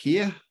be up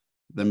here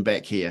than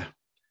back here.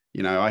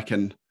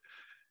 Unless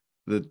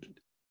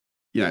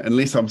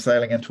I'm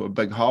sailing into a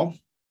big hole,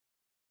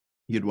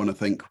 you'd want to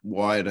think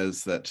why it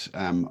is that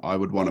I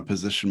would want to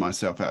position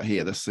myself out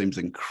here. This seems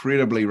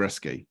incredibly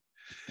risky.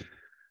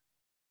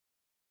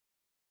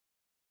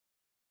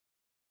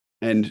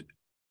 And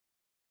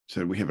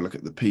so we have a look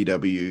at the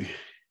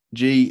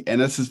PWG,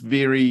 and this is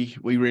we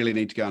really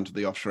need to go into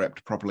the offshore app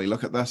to properly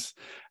look at this.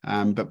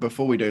 But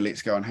before we do,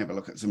 let's go and have a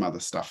look at some other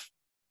stuff.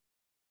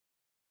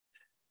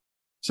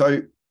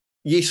 So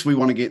yes, we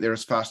want to get there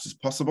as fast as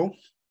possible.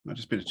 I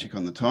just better check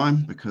on the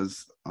time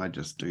because I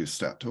just do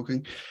start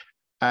talking.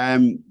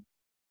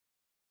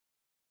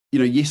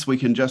 Yes, we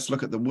can just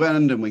look at the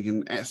wind and we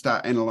can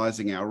start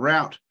analyzing our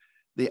route.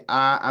 There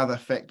are other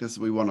factors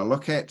we want to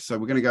look at. So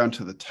we're going to go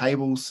into the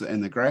tables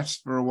and the graphs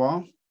for a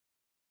while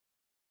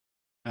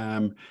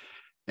and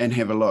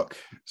have a look.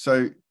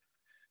 So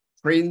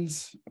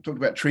trends, I talked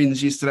about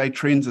trends yesterday.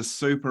 Trends are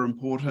super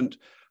important.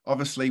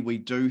 Obviously, we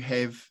do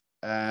have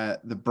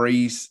the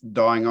breeze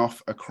dying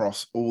off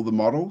across all the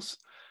models.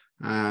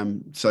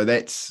 So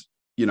that's,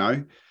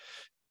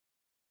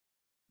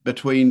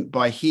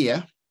 by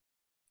here,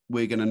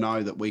 we're going to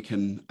know that we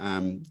can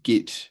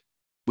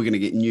we're going to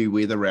get new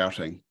weather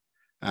routing.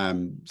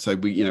 So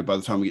by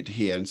the time we get to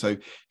here, and so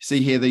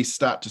see here, these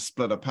start to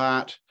split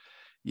apart.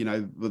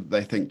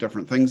 They think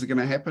different things are going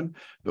to happen,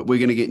 but we're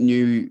going to get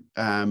new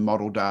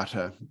model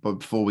data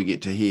before we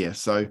get to here.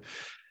 So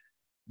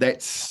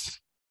that's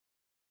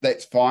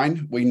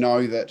fine. We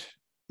know that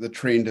the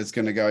trend is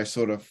going to go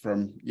sort of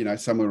from,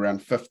 somewhere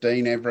around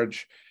 15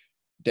 average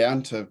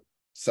down to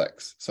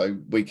 6. So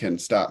we can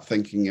start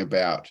thinking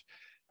about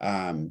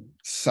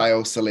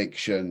sale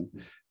selection,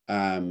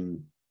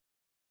 and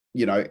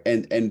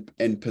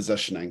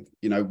positioning.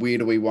 Where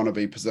do we want to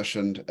be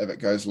positioned if it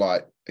goes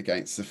light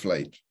against the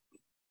fleet?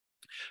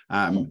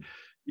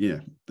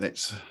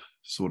 That's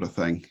sort of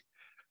thing.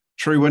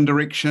 True wind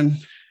direction.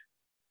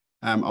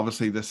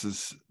 Obviously, this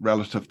is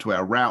relative to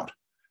our route.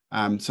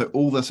 So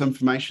all this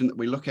information that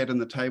we look at in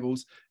the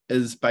tables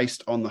is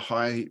based on the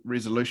high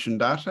resolution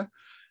data.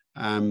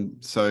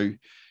 So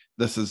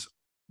this is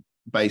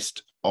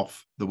based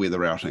off the weather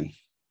routing.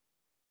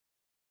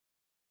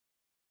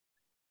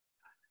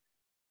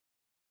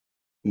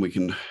 We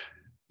can,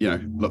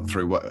 look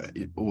through what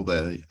all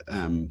the,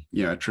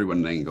 true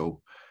wind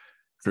angle,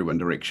 true wind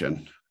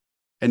direction.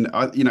 And,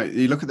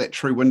 you look at that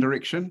true wind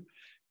direction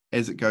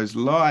as it goes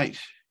light,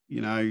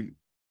 there's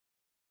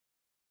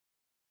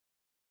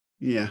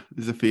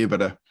a fair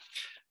bit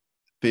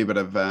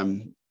of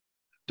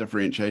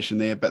differentiation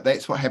there, but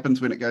that's what happens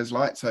when it goes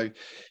light. So,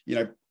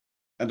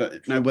 I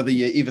don't know whether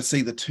you ever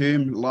see the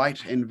term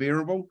light and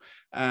variable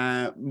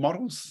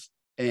models,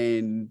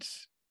 and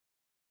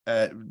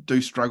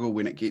do struggle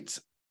when it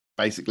gets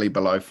basically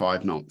below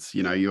 5 knots.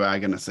 You are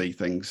going to see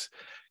things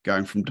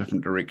going from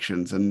different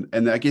directions, and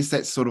I guess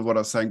that's sort of what I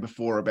was saying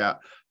before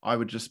about I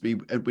would just be,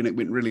 when it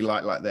went really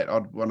light like that,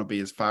 I'd want to be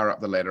as far up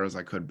the ladder as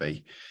I could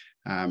be,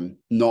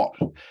 not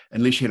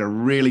unless you had a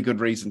really good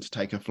reason to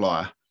take a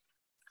flyer.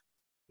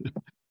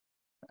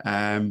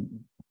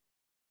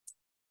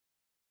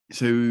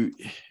 So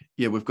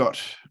yeah, we've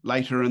got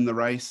later in the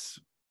race,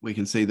 we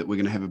can see that we're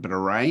going to have a bit of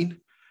rain.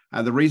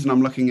 The reason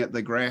I'm looking at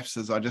the graphs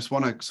is I just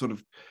want to sort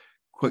of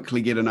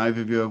quickly get an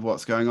overview of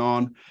what's going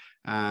on.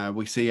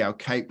 We see our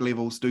Cape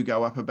levels do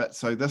go up a bit.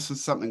 So this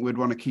is something we'd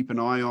want to keep an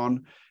eye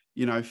on,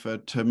 for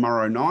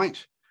tomorrow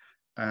night.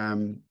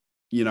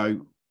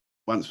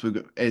 Once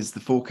as the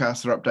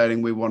forecasts are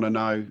updating, we want to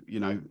know,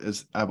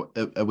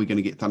 are we going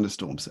to get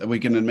thunderstorms? Are we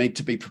going to need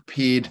to be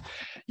prepared?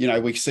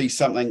 We see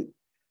something,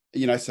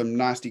 some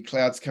nasty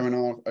clouds coming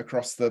on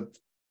across the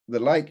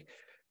lake.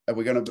 Are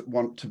we going to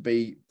want to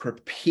be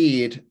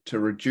prepared to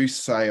reduce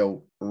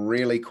sail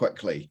really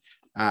quickly?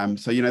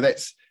 So,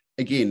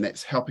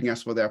 that's helping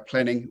us with our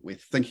planning. We're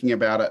thinking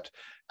about it,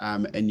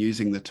 and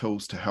using the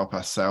tools to help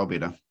us sail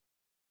better.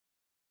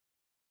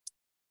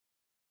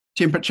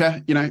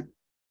 Temperature, you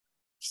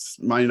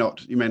may not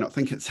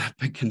think it's a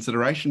big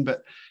consideration,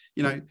 but,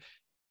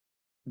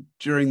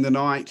 during the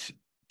night,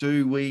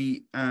 do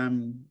we,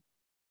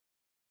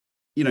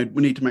 we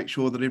need to make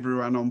sure that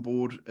everyone on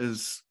board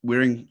is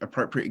wearing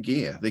appropriate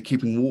gear. They're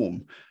keeping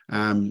warm.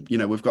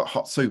 We've got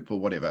hot soup or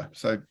whatever.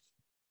 So,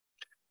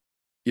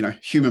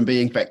 human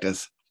being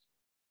factors.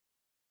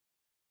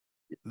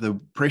 The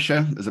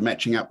pressure, is it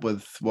matching up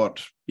with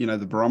what, the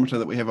barometer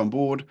that we have on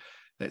board,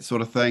 that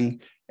sort of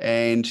thing.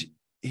 And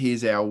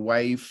here's our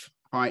wave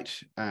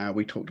height.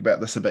 We talked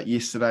about this a bit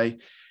yesterday,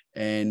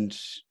 and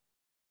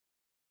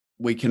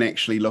we can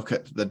actually look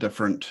at the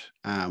different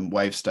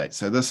wave states.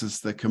 So this is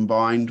the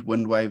combined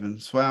wind wave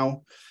and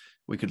swell.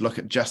 We could look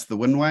at just the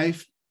wind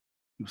wave.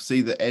 You'll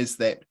see that as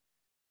that,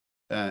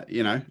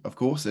 of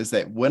course, as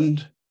that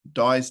wind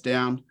dies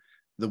down,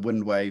 the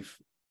wind wave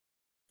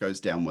goes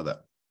down with it.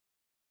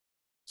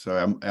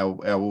 So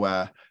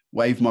our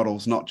wave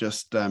model's not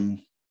just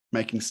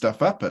making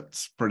stuff up,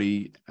 it's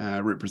pretty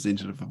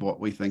representative of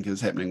what we think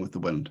is happening with the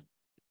wind.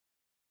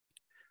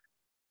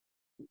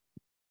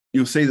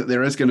 You'll see that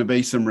there is going to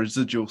be some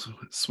residual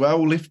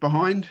swell left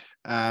behind,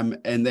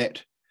 and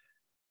that,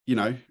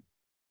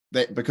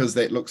 that because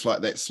that looks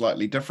like that's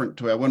slightly different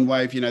to our wind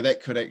wave,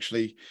 that could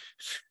actually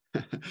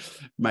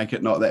make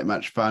it not that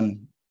much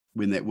fun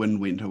when that wind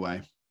went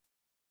away.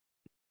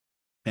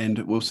 And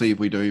we'll see if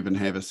we do even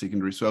have a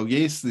secondary swell.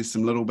 Yes, there's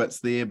some little bits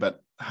there,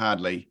 but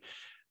hardly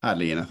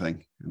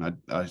anything. And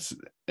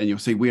and you'll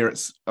see where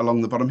it's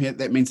along the bottom here.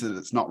 That means that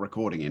it's not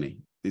recording any.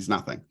 There's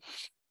nothing.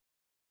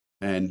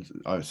 And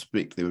I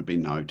expect there would be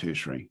no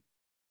tertiary.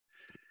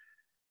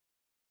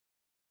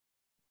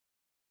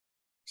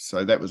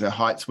 So that was our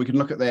heights. We can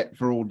look at that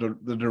for all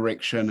the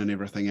direction and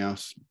everything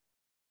else.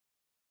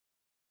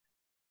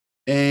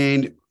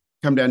 And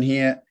come down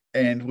here,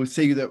 and we'll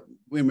see that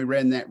when we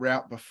ran that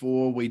route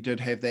before, we did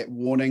have that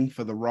warning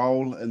for the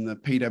roll in the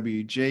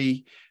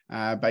PWG.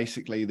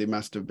 Basically, there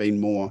must have been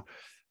more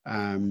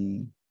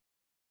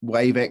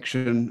wave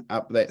action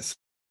up that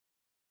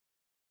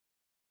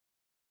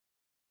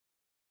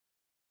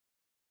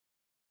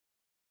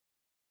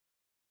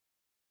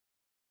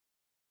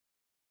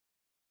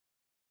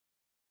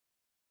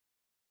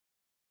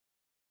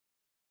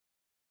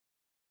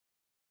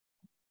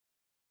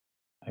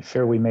I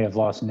fear we may have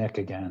lost Nick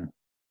again.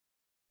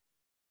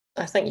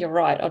 I think you're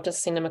right. I'll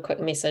just send him a quick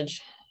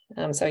message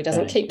so he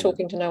doesn't keep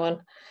talking to no one.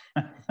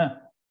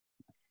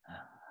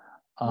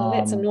 Well,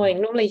 that's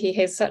annoying. Normally he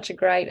has such a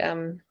great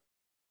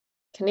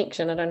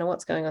connection. I don't know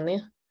what's going on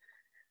there.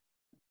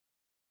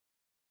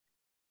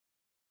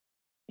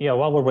 Yeah,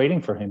 while we're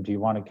waiting for him, do you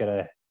want to get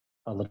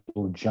a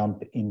little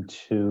jump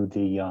into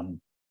the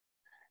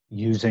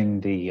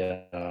using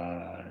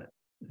the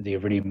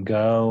Iridium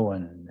Go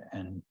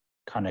and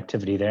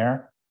connectivity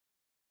there?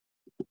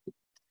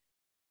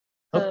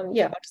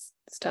 Yeah, I'll just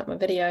start my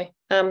video.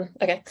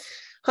 Okay.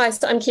 Hi,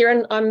 so I'm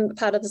Kieran. I'm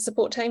part of the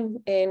support team,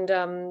 and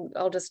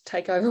I'll just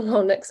take over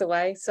while Nick's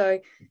away. So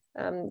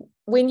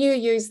when you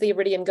use the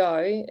Iridium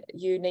Go,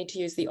 you need to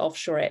use the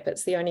offshore app.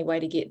 It's the only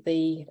way to get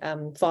the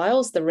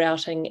files, the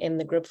routing and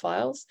the grid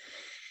files.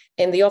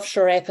 And the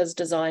offshore app is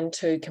designed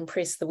to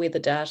compress the weather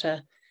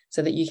data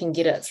so that you can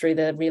get it through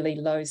the really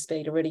low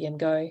speed Iridium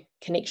Go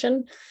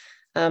connection.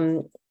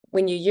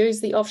 When you use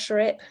the offshore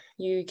app,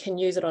 you can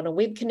use it on a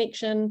web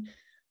connection,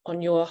 on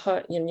your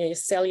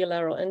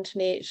cellular or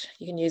internet.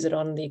 You can use it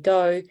on the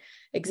Go,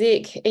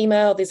 exec,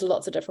 email. There's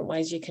lots of different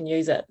ways you can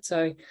use it.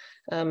 So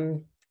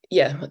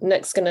yeah,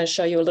 Nick's going to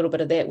show you a little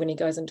bit of that when he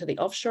goes into the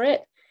offshore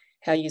app,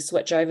 how you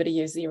switch over to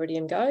use the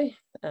Iridium Go.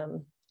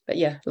 But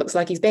yeah, looks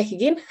like he's back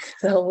again,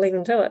 so I'll leave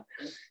him to it.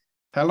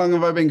 How long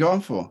have I been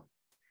gone for?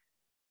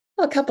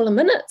 Oh, a couple of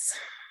minutes.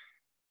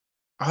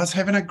 I was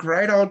having a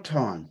great old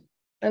time.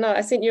 I know,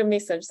 I sent you a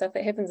message, so if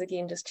it happens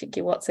again, just check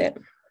your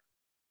WhatsApp.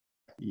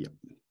 Yep.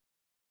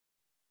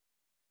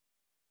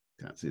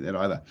 Can't see that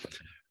either.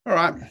 All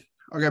right,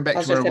 I'll go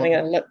back to where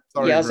I was. I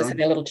was just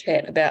having a little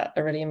chat about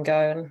Iridium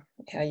Go and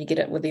how you get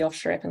it with the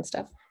offshore app and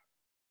stuff.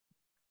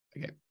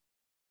 Okay.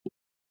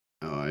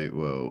 I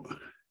will.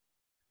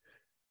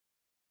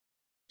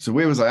 So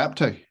where was I up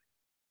to?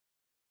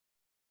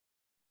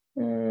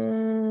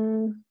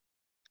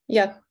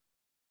 Yeah.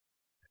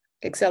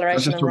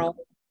 Acceleration and roll.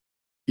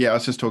 Yeah, I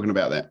was just talking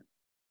about that.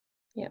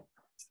 Yeah.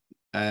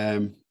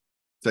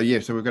 So yeah,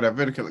 so we've got our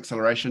vertical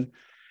acceleration,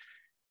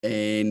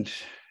 and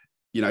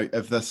you know,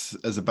 if this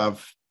is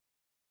above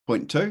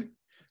 0.2,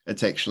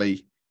 it's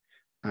actually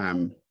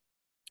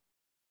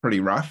pretty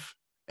rough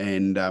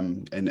and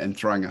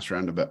throwing us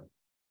around a bit.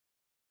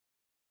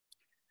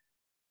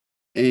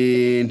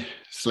 And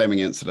slamming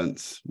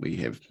incidents, we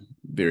have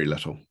very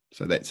little.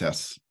 So that's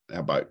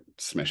our boat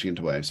smashing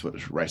into waves,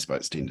 which race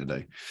boats tend to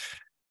do.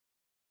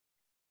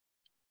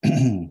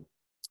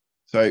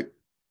 So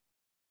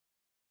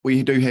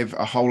we do have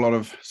a whole lot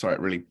of, sorry,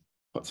 it really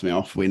puts me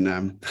off when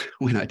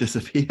I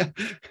disappear.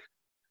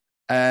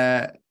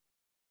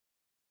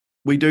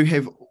 We do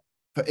have,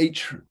 for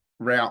each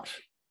route,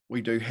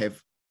 we do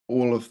have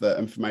all of the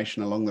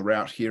information along the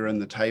route here in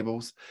the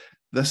tables.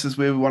 This is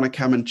where we want to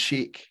come and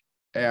check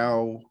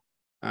our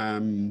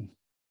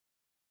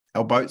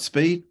boat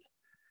speed,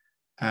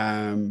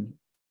 you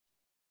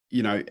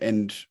know,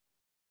 and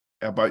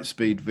our boat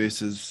speed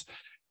versus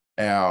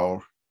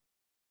our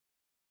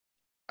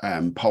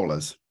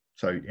polars.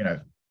 So, you know,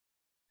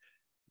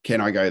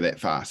 can I go that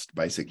fast,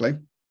 basically?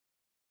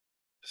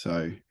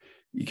 So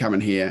you come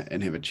in here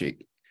and have a check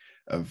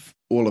of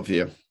all of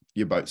your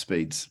boat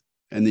speeds,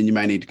 and then you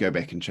may need to go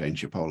back and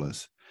change your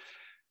polars.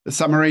 The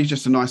summary is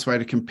just a nice way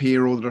to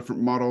compare all the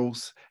different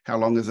models. How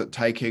long is it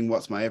taking?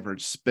 What's my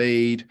average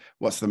speed?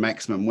 What's the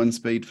maximum wind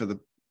speed for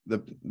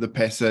the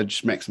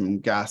passage, maximum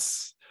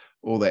gusts,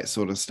 all that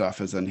sort of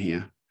stuff is in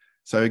here.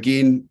 So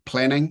again,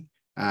 planning,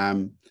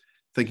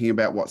 thinking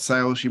about what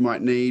sails you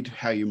might need,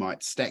 how you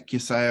might stack your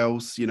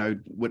sails, you know,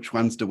 which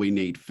ones do we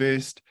need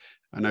first?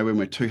 I know when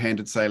we're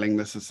two-handed sailing,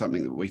 this is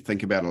something that we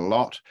think about a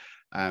lot,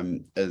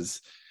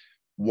 is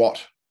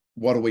what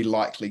are we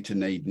likely to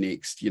need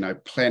next? You know,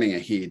 planning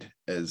ahead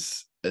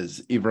is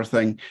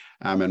everything,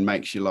 and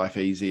makes your life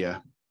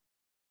easier.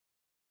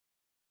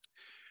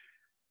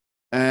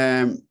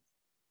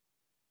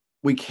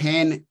 We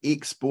can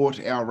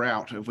export our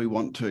route if we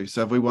want to.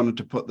 So if we wanted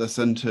to put this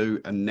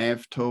into a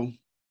nav tool,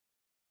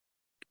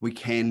 we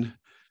can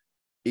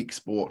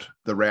export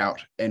the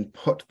route and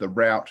put the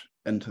route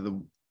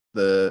into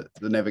the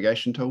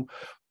navigation tool.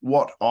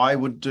 What I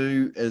would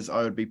do is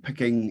I would be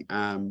picking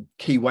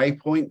key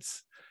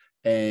waypoints,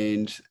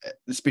 and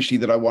especially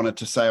that I wanted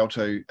to sail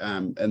to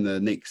in the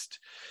next,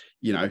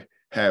 you know,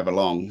 however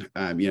long,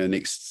 you know,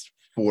 next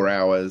 4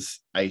 hours,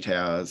 8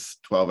 hours,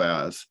 12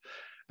 hours,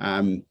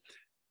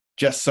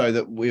 just so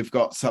that we've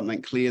got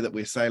something clear that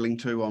we're sailing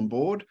to on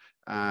board,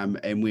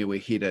 and where we're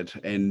headed,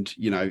 and,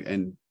 you know,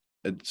 and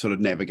sort of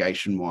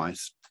navigation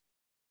wise.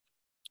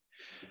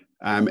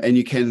 And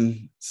you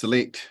can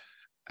select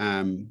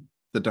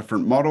the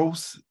different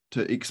models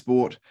to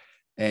export,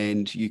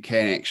 and you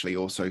can actually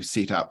also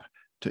set up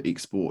to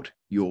export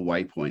your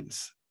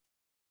waypoints.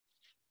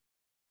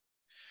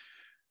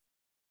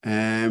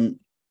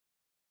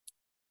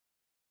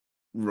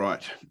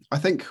 Right, I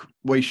think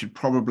we should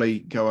probably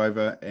go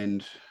over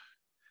and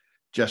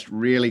just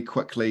really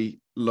quickly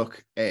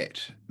look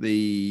at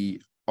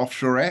the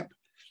offshore app,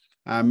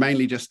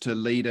 mainly just to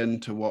lead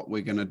into what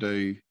we're going to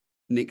do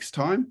next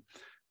time.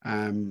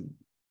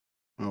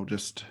 I'll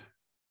just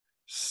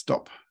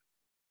stop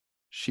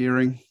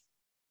sharing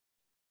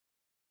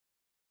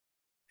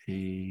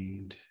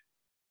and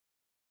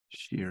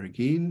share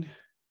again.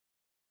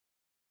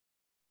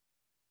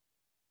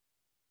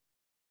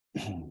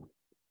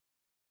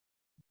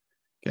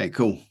 Okay,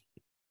 cool.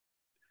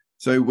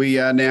 So we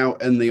are now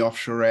in the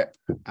offshore app.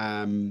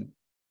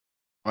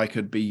 I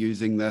could be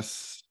using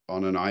this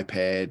on an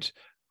iPad,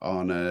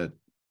 on an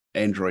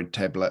Android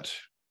tablet,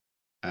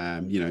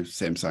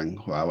 Samsung,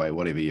 Huawei,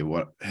 whatever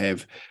you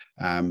have.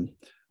 I'm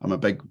a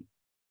big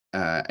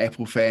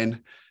Apple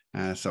fan,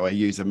 so I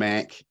use a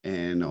Mac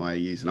and I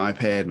use an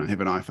iPad and I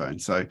have an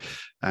iPhone. So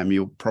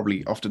you'll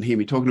probably often hear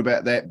me talking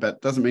about that,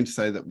 but doesn't mean to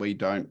say that we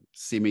don't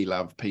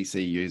semi-love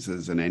PC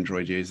users and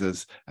Android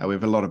users. We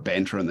have a lot of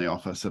banter in the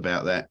office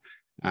about that,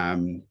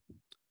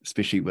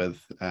 especially with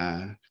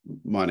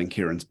mine and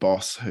Kieran's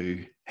boss, who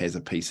has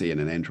a PC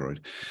and an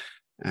Android.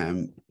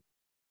 So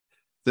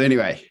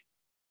anyway,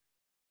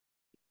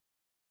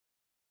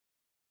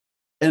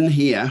 in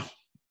here,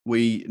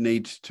 we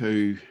need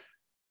to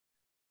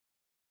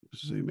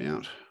zoom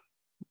out.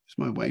 It's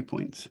my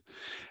waypoints.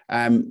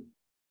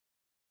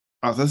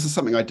 This is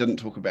something I didn't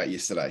talk about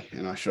yesterday,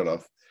 and I should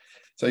have.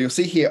 So you'll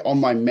see here on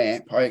my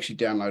map, I actually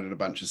downloaded a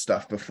bunch of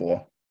stuff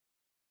before,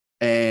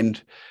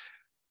 and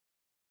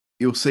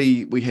you'll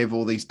see we have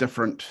all these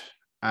different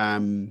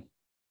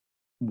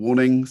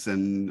warnings,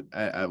 and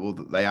well,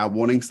 they are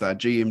warnings. They are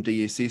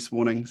GMDSS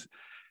warnings,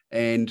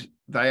 and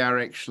they are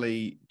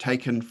actually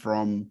taken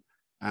from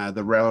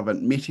the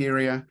relevant met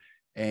area,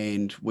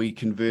 and we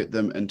convert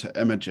them into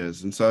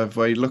images. And so if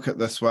we look at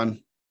this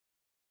one,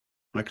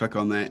 I click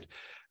on that,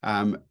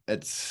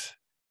 it's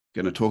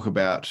going to talk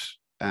about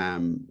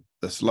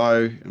this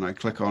low, and I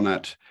click on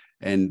it,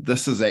 and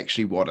this is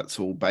actually what it's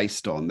all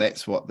based on.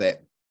 That's what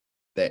that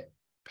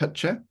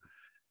picture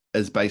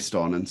is based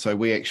on. And so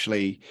we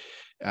actually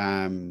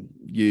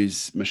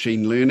use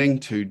machine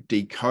learning to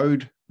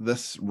decode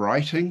this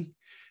writing,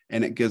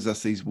 and it gives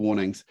us these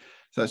warnings.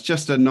 So it's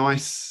just a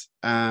nice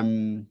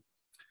thing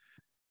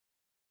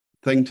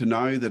to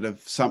know that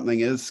if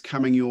something is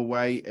coming your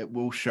way, it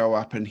will show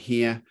up in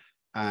here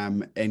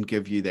and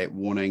give you that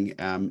warning,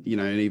 and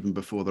even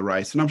before the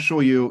race. And I'm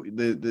sure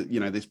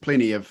there's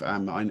plenty of,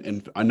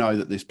 and I know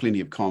that there's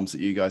plenty of comms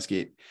that you guys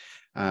get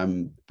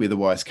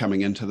weather-wise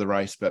coming into the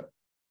race, but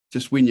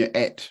just when you're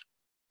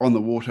on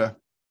the water,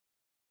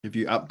 if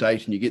you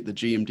update and you get the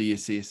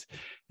GMDSS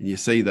and you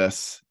see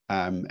this,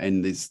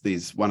 and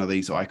there's one of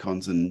these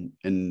icons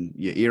in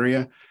your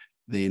area,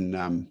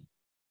 then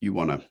you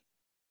want to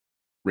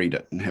read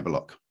it and have a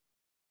look.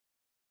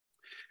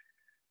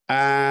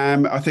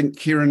 I think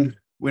Kieran,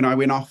 when I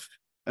went off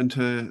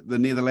into the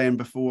Netherlands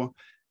before,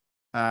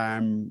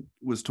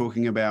 was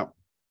talking about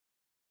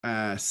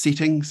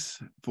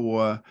settings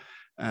for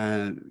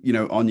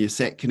on your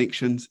SAT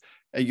connections.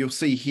 You'll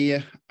see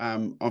here,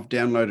 I've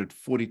downloaded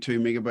 42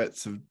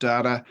 megabits of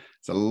data.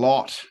 It's a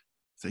lot.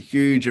 It's a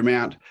huge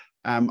amount.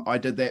 I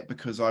did that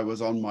because I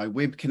was on my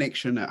web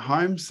connection at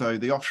home. So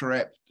the offshore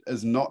app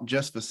is not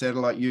just for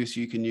satellite use.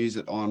 You can use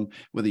it on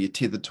whether you're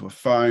tethered to a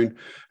phone,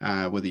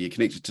 whether you're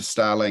connected to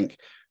Starlink,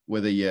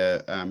 whether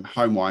you're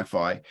home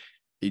Wi-Fi.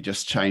 You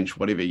just change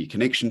whatever your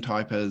connection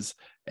type is,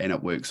 and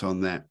it works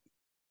on that.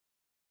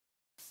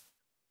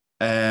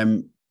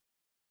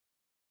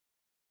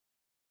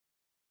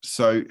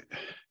 So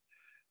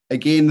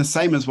again, the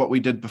same as what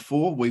we did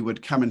before, we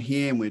would come in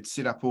here and we'd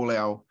set up all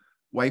our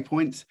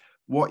waypoints.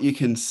 What you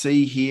can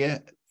see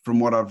here from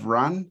what I've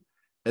run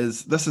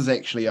is this is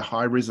actually a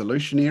high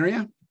resolution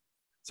area.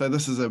 So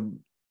this is a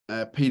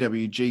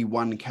PWG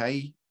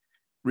 1K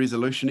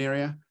resolution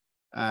area.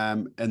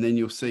 And then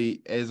you'll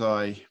see as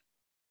I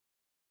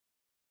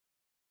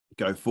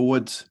go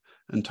forwards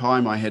in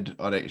time, I'd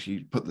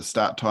actually put the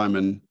start time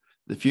in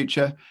the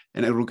future,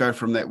 and it will go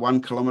from that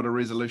 1 kilometer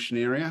resolution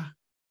area.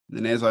 And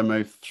then as I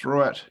move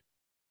through it,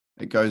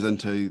 it goes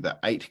into the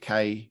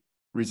 8K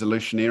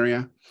resolution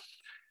area.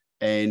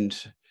 And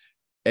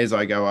as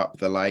I go up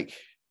the lake,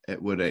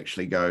 it would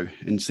actually go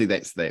and see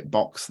that's that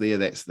box there.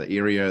 That's the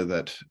area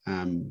that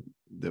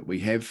that we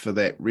have for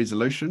that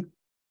resolution.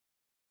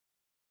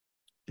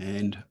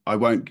 And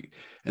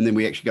then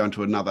we actually go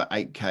into another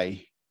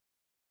 8K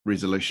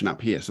resolution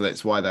up here. So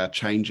that's why they're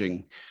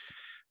changing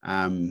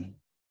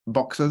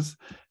boxes.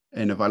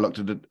 And if I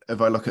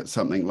look at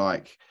something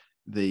like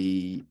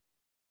the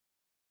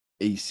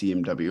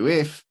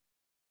ECMWF,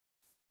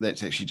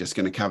 that's actually just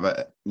going to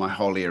cover my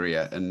whole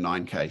area in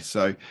 9K.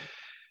 So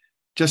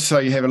just so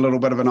you have a little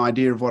bit of an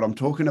idea of what I'm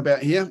talking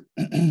about here,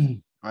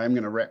 I am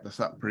going to wrap this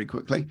up pretty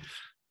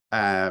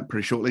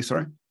shortly,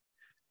 sorry.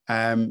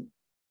 I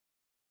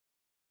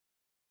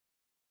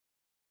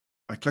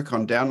click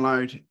on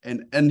download,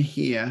 and in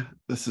here,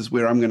 this is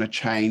where I'm going to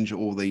change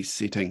all these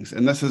settings.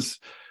 And this is,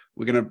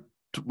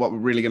 what we're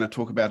really going to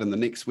talk about in the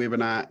next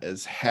webinar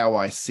is how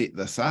I set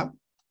this up.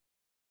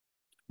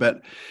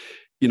 But,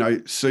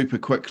 super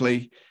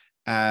quickly,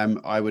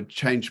 I would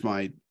change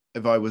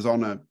if I was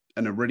on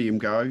an Iridium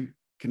Go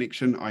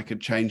connection, I could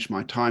change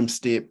my time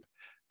step,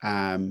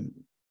 and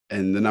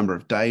and the number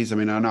of days. I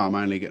mean, I know I'm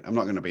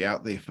not going to be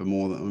out there for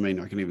more than, I mean,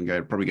 I can even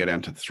probably go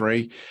down to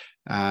 3.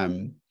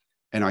 And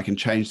I can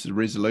change the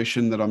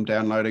resolution that I'm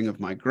downloading of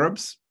my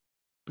gribs,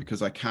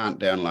 because I can't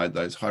download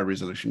those high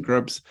resolution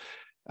gribs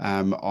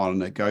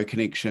on a Go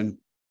connection.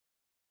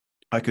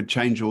 I could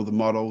change all the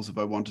models if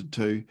I wanted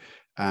to,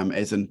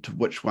 as into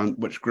which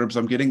gribs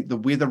I'm getting. The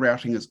weather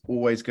routing is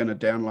always going to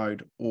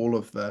download all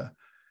of the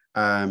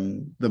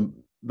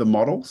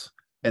models,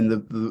 and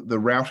the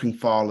routing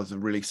file is a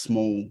really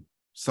small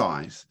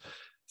size.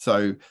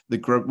 So the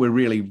grib, we're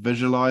really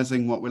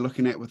visualizing what we're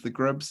looking at with the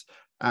gribs.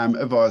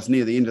 If I was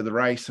near the end of the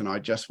race and I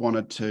just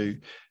wanted to,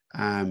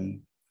 I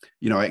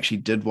actually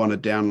did want to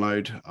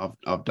download,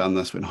 I've done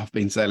this when I've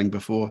been sailing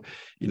before,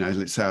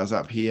 let's say I was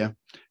up here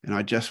and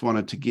I just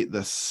wanted to get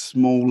this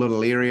small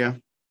little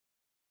area,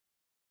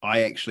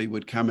 I actually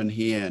would come in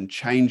here and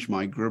change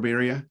my grib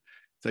area.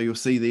 So you'll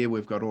see there,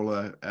 we've got all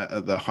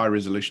the high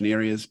resolution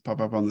areas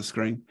pop up on the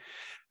screen.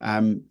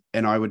 And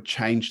I would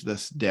change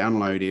this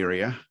download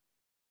area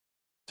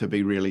to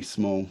be really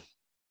small,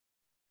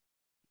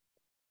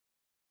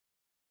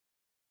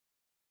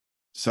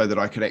 so that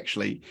I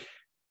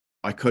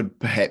could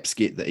perhaps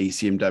get the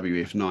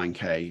ECMWF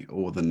 9K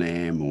or the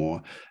NAM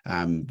or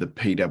the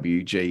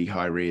PWG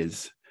high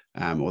res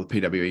or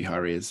the PWE high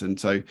res. And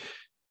so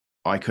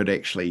I could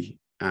actually,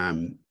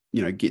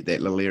 get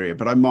that little area,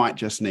 but I might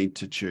just need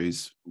to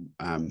choose,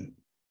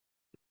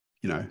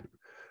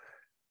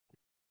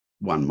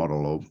 one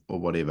model or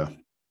whatever.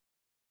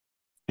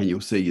 And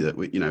you'll see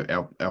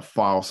that our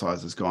file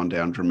size has gone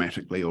down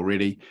dramatically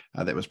already.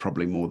 That was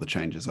probably more the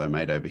changes I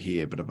made over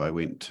here. But if I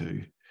went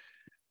to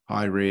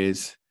high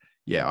res,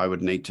 I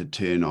would need to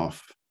turn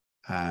off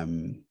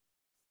one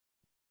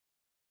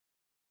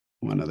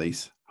of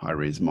these high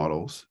res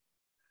models.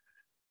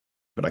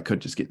 But I could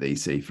just get the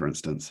EC, for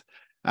instance.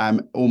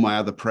 All my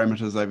other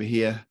parameters over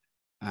here,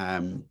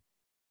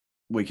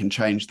 we can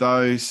change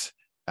those.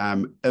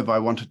 If I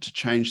wanted to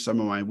change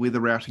some of my weather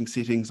routing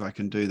settings, I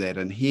can do that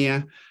in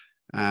here.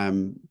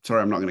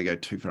 Sorry, I'm not going to go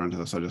too far into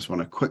this. I just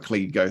want to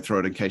quickly go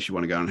through it in case you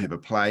want to go and have a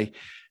play.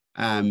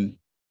 And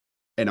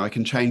I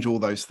can change all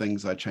those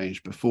things I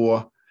changed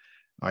before.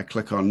 I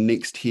click on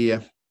next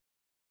here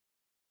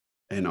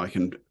and I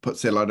can put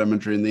satellite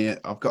imagery in there.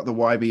 I've got the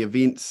YB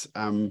events.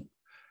 I'll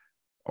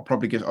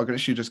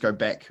actually just go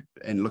back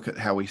and look at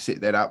how we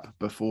set that up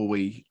before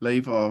we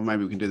leave, or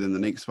maybe we can do that in the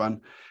next one.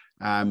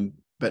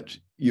 But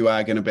you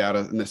are going to be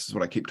able to, and this is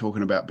what I keep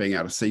talking about, being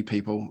able to see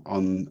people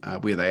on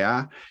where they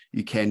are.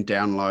 You can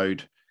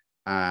download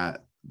the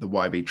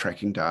YB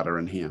tracking data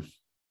in here.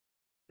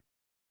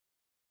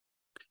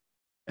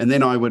 And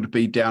then I would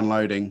be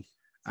downloading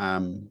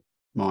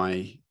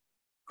my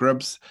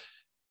gribs,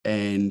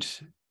 and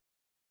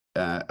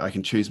I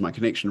can choose my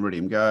connection,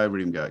 Iridium Go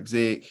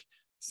exec,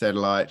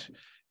 satellite,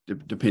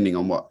 depending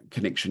on what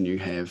connection you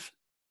have.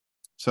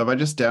 So if I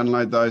just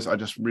download those, I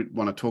just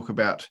want to talk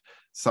about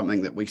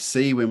something that we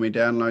see when we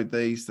download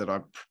these that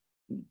I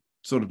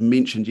sort of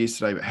mentioned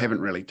yesterday but haven't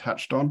really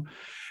touched on.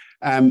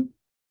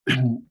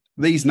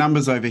 These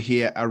numbers over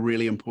here are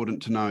really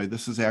important to know.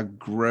 This is our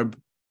grib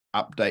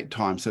update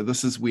time. So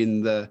this is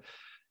when this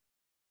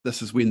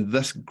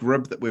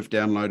grib that we've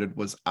downloaded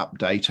was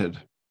updated.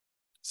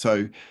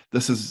 So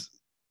this is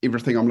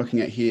everything I'm looking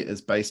at here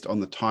is based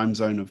on the time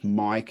zone of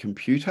my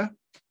computer.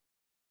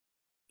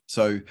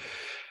 So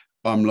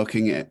I'm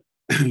looking at,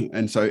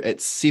 and so at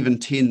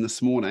 7:10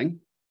 this morning,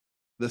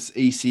 this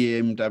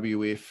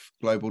ECMWF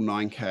Global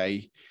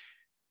 9K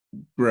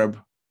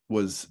grib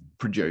was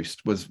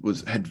produced,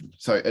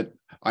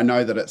 I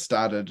know that it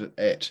started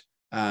at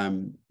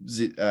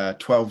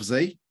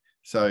 12Z,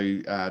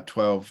 so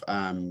 12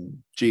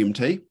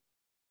 GMT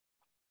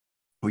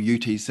or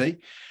UTC.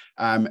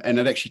 And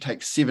it actually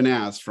takes 7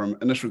 hours from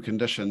initial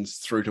conditions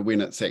through to when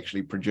it's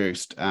actually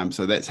produced.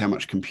 So that's how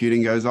much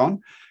computing goes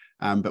on.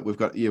 But we've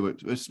got,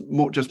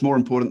 it's more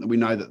important that we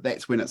know that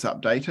that's when it's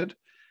updated.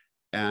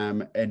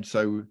 And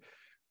so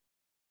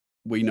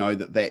we know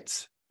that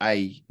that's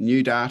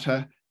new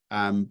data,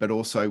 but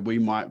also we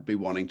might be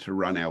wanting to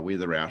run our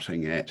weather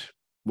routing at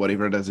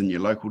whatever it is in your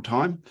local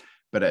time.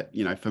 But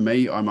for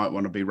me, I might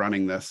want to be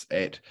running this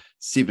at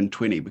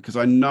 7:20 because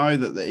I know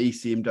that the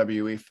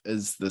ECMWF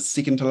is the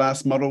second to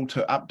last model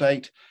to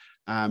update.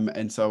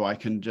 And so I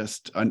can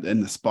just, and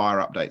the Spire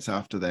updates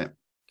after that.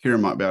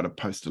 Kieran might be able to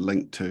post a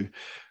link to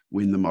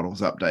when the models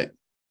update.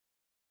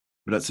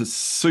 But it's a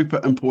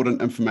super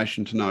important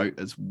information to know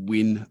is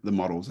when the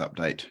models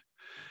update.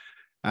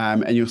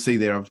 And you'll see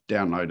there I've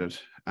downloaded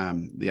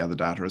the other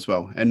data as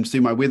well. And see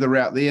my weather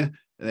route there,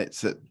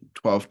 that's at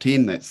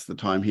 12:10. That's the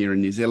time here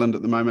in New Zealand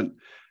at the moment.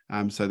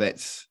 So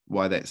that's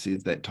why that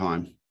says that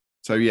time.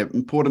 So yeah,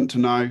 important to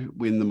know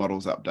when the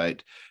models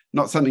update.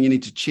 Not something you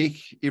need to check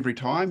every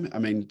time. I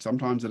mean,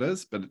 sometimes it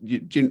is, but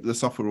the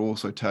software will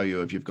also tell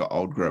you if you've got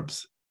old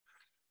gribs.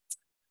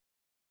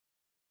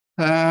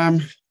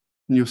 And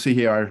you'll see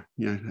here,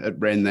 it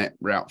ran that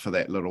route for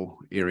that little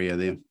area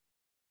there.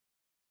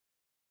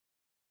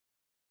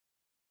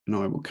 And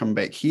I will come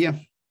back here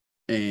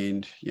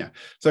and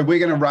so we're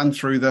going to run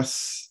through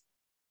this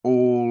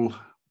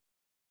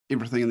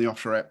everything in the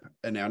offshore app.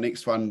 In our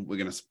next one, we're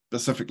going to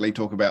specifically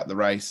talk about the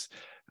race,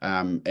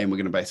 and we're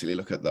going to basically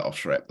look at the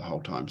offshore app the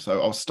whole time.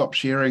 So I'll stop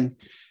sharing,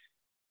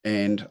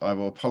 and I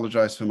will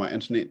apologize for my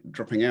internet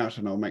dropping out,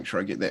 and I'll make sure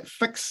I get that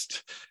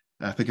fixed.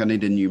 I think I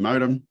need a new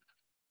modem.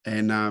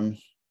 And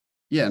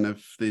yeah, and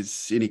if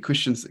there's any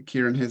questions that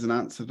Kieran hasn't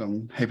answered,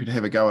 I'm happy to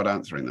have a go at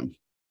answering them.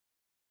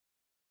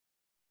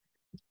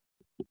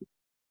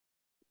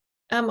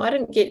 I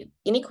didn't get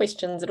any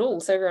questions at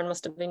all, so everyone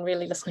must have been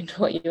really listening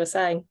to what you were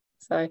saying.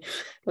 So it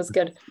was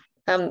good.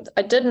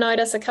 I did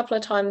notice a couple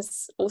of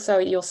times also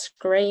your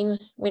screen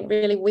went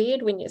really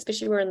weird when,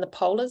 especially we're in the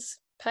polars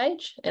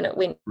page, and it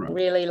went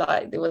really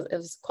like it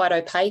was quite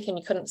opaque and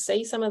you couldn't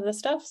see some of the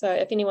stuff. So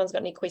if anyone's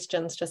got any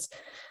questions, just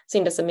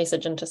send us a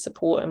message into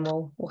support and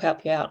we'll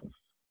help you out.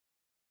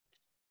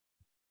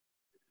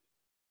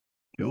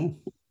 Cool.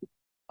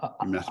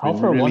 You must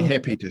have been really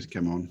happy to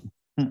come on.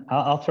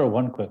 I'll throw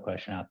one quick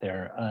question out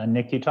there.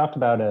 Nick, you talked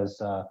about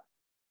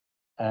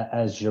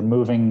as you're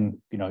moving,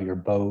 your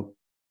boat,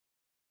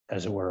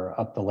 as it were,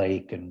 up the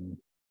lake and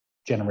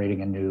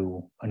generating a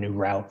new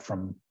route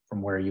from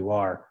where you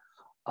are,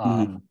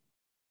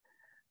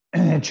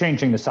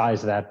 changing the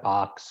size of that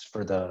box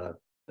for the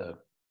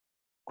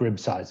grid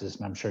sizes,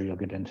 and I'm sure you'll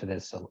get into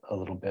this a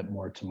little bit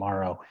more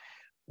tomorrow.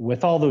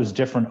 With all those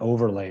different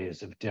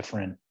overlays of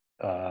different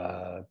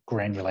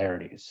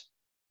granularities,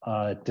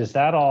 does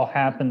that all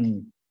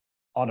happen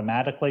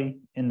automatically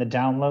in the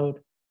download?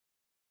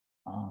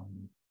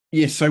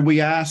 Yes, so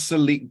we are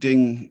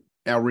selecting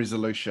our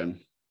resolution.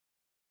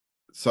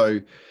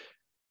 So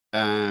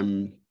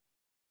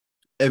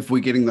if we're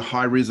getting the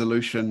high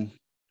resolution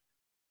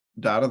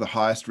data, the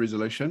highest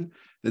resolution,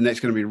 then that's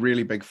going to be a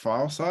really big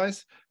file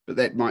size, but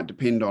that might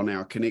depend on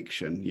our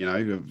connection.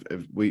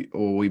 If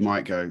we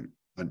might go,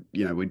 I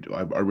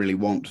really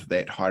want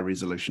that high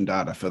resolution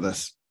data for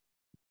this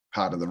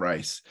part of the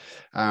race.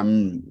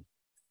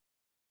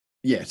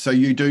 Yeah, so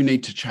you do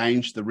need to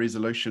change the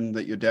resolution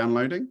that you're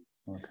downloading.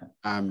 Okay.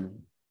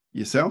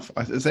 Yourself.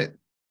 Does that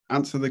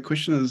answer the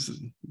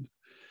question?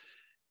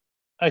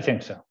 I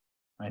think so.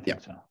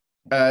 So.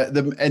 But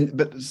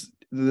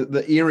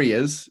the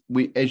areas,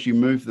 as you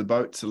move the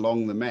boats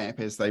along the map,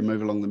 as they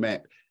move along the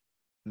map,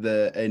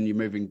 and you're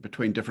moving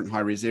between different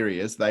high-res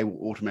areas, they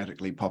will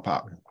automatically pop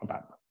up.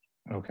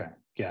 Okay.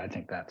 Yeah, I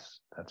think that's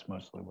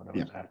mostly what I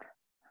was after.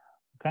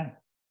 Okay.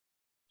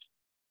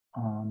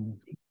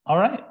 All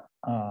right.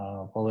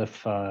 Well,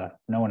 if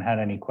no one had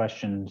any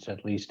questions,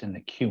 at least in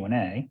the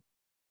Q&A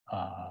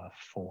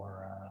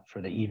for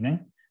the evening,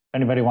 if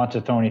anybody wants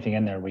to throw anything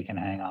in there, we can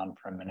hang on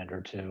for a minute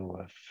or two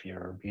if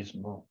you're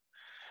reasonable,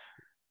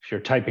 if your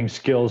typing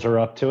skills are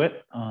up to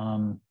it.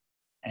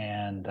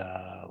 And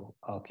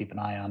I'll keep an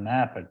eye on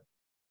that. But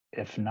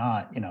if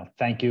not,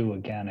 thank you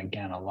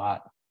again a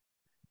lot.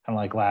 Kind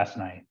of like last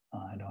night.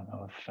 I don't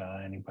know if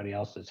anybody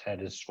else's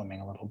head is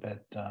swimming a little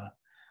bit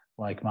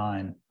like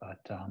mine,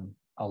 but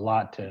a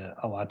lot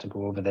to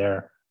go over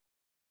there,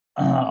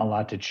 a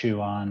lot to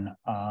chew on.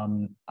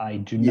 I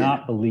do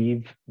not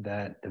believe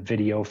that the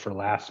video for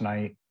last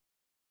night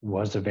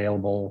was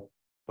available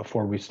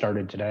before we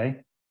started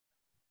today,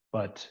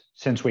 but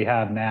since we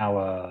have now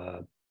a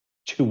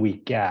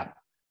 2-week gap,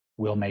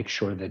 we'll make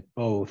sure that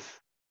both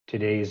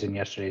today's and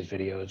yesterday's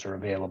videos are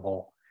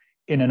available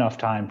in enough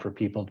time for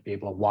people to be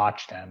able to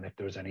watch them. If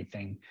there was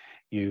anything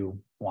you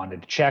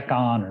wanted to check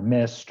on or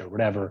missed or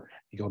whatever,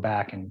 you go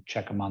back and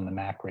check them on the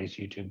Mac Race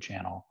YouTube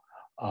channel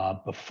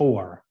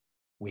before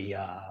we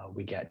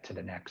get to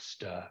the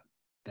next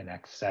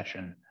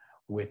session,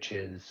 which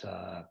is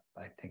I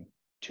think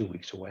 2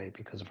 weeks away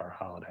because of our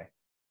holiday.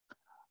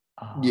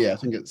 I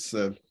think it's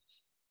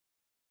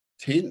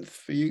 10th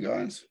for you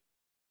guys.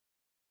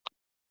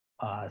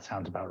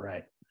 Sounds about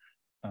right.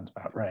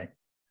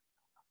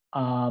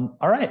 All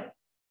right.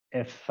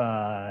 If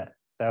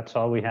that's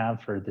all we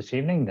have for this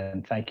evening,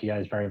 then thank you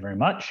guys very, very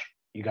much.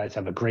 You guys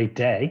have a great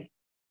day.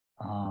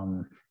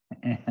 And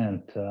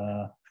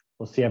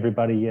we'll see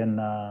everybody in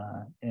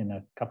a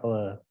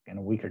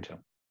week or two.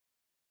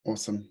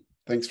 Awesome.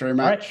 Thanks very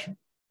much. All right.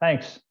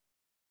 Thanks.